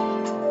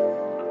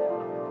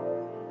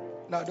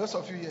Now, those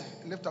of you here,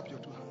 lift up your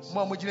two hands.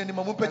 mo a mogyina anim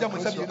a mompagya mo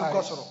nsa Close your mmienu nkɔ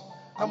eyes. soro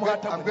I'm na going,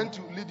 mohata I'm mo going ani.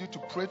 to lead you to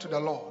pray to the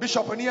Lord.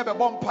 bishop ni yɛ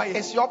bɛbɔ mpaeɛ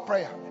It's your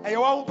prayer. ɛyɛ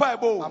wɔ ho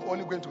mpaebɔ o I'm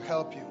only going to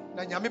help you.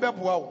 na nyame bɛboa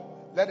wo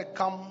Let it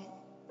come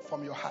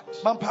from your heart.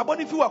 ma mpaebɔ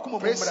no fi w'akoma mu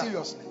Pray mmra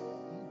seriously.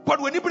 bɔ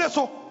no w'ani bere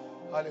so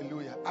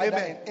Hallelujah. Either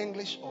Amen. in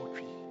English or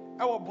Tree.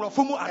 ɛwɔ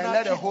borɔfo mu And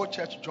let the anaa whole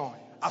church join.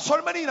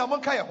 asɔre ma no nyina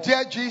monka yɛ ho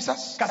Dear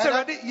Jesus, Kasi and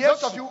Awurade,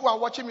 those Yesu. of you who are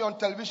watching me on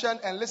television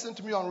and listening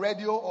to me on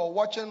radio or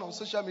watching on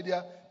social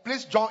media,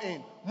 please join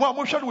in. mo a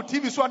mohwɛ no wɔ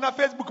tv so anaa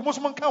facebook mo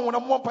so monka ho na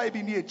mommɔ mpaeɛ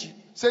bi ne akyi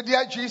Say,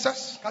 Dear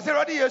Jesus, ka sɛ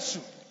awurade yesu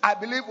I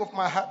believe with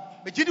my heart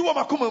megye di wɔ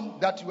m'akoma mu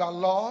that you are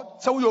Lord.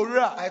 sɛ woyɛ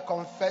owura I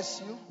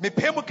confess you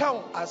mepɛ mu ka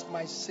ho as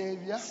my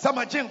Savior. sɛ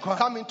magye nkwa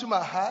Come into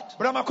my heart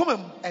bra m'akoma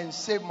mu and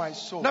save my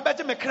soul. na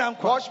bɛgye me kra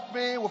nkwa Wash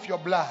me with your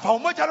blood fa wo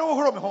mogya no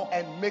hohoro me ho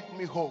and make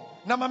me whole.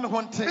 na ma me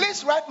ho nte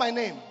Please write my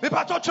name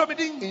mepatɔ kyerɛ me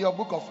din in your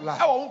book of life.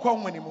 ɛwɔ wo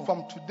nkwa nwoma mu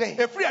From today,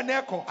 ɛfiri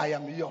ɛnɛ ɛkɔ I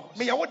am yours.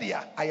 meyɛ wo dea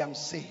I am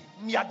saved.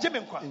 meagye me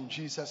nkwa In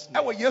Jesus'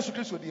 name. ɛwɔ yesu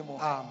kristo din mu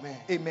Amen.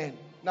 amen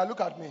Now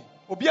look at me.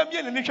 obia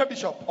mmie ne ne hwɛ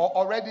bishop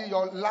Already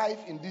your life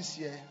in this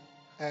year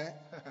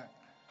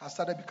has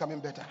started becoming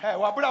better.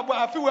 wabrabɔ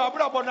afi wɔ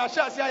abrabɔ no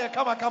ahyɛ ase ayɛ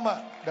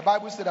kamakama The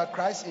Bible said that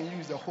Christ in you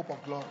is the hope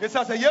of glory.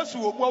 ɛsiane sɛ yesu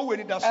wɔ mu a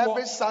wowɔ anidasoɔ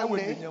Every ɛwɔ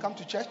Sunday, anuonyam. come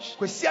to church.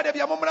 kwasiada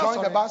bia mommra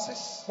Join the sɔre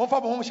buses.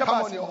 momfa mo ho hyɛ Come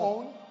on baase your mu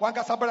own.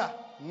 wankasa bra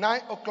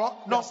 9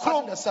 o'clock, No, we're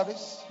starting come. the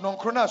service.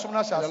 nɔnkoro no a som no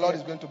ahyɛ And the Lord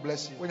is aseɛ going to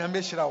bless you. onyame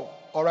hyira wo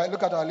All right,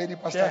 look at our lady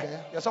pastor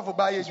there. yɛsɔfo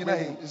baa yɛ She's gyina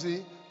waiting. hɛ You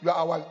see, you are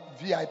our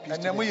VIPs ɛnɛ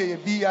today. moyɛ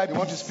yɛ They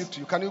want to speak to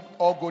you. Can you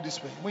all go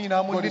this way? mo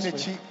nyinaa Go mondi this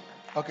n'akyi way.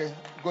 Okay,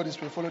 go this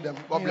way. Follow them.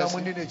 mo God nyinaa bless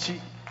mondi you. n'akyi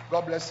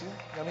God bless you.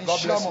 nyame God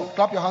nhyira bless mo you.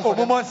 Clap your hands for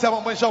them. mommɔ nsɛm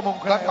a monhyɛ mo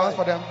Clap your hands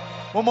for nkra them.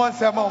 mommɔ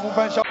nsɛm a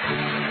momfa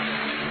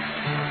nhyɛ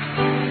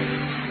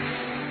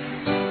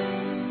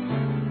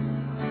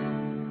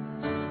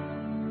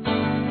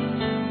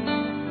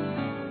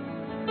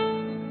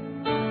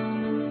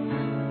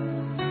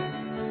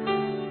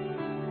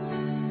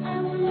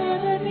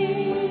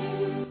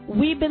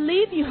We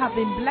believe you have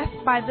been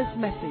blessed by this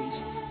message.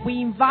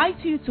 We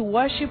invite you to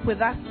worship with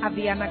us at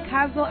the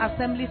Anakazo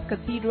Assemblies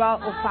Cathedral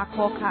of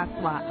Ofako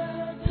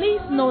Kaswa. Please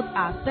note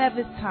our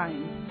service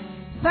times.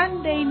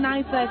 Sunday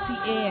 9:30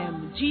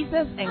 a.m.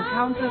 Jesus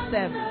Encounter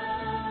Service.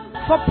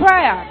 For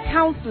prayer,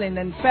 counseling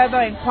and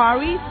further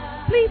inquiries,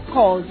 please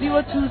call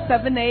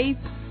 0278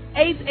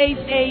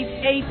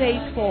 888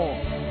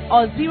 884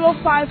 or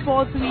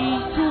 0543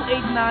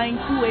 289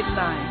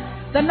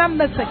 289. The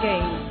numbers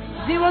again,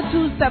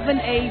 0278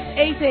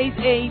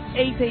 888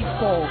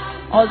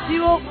 884 or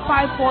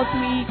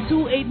 0543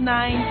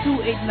 289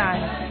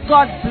 289.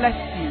 God bless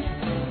you.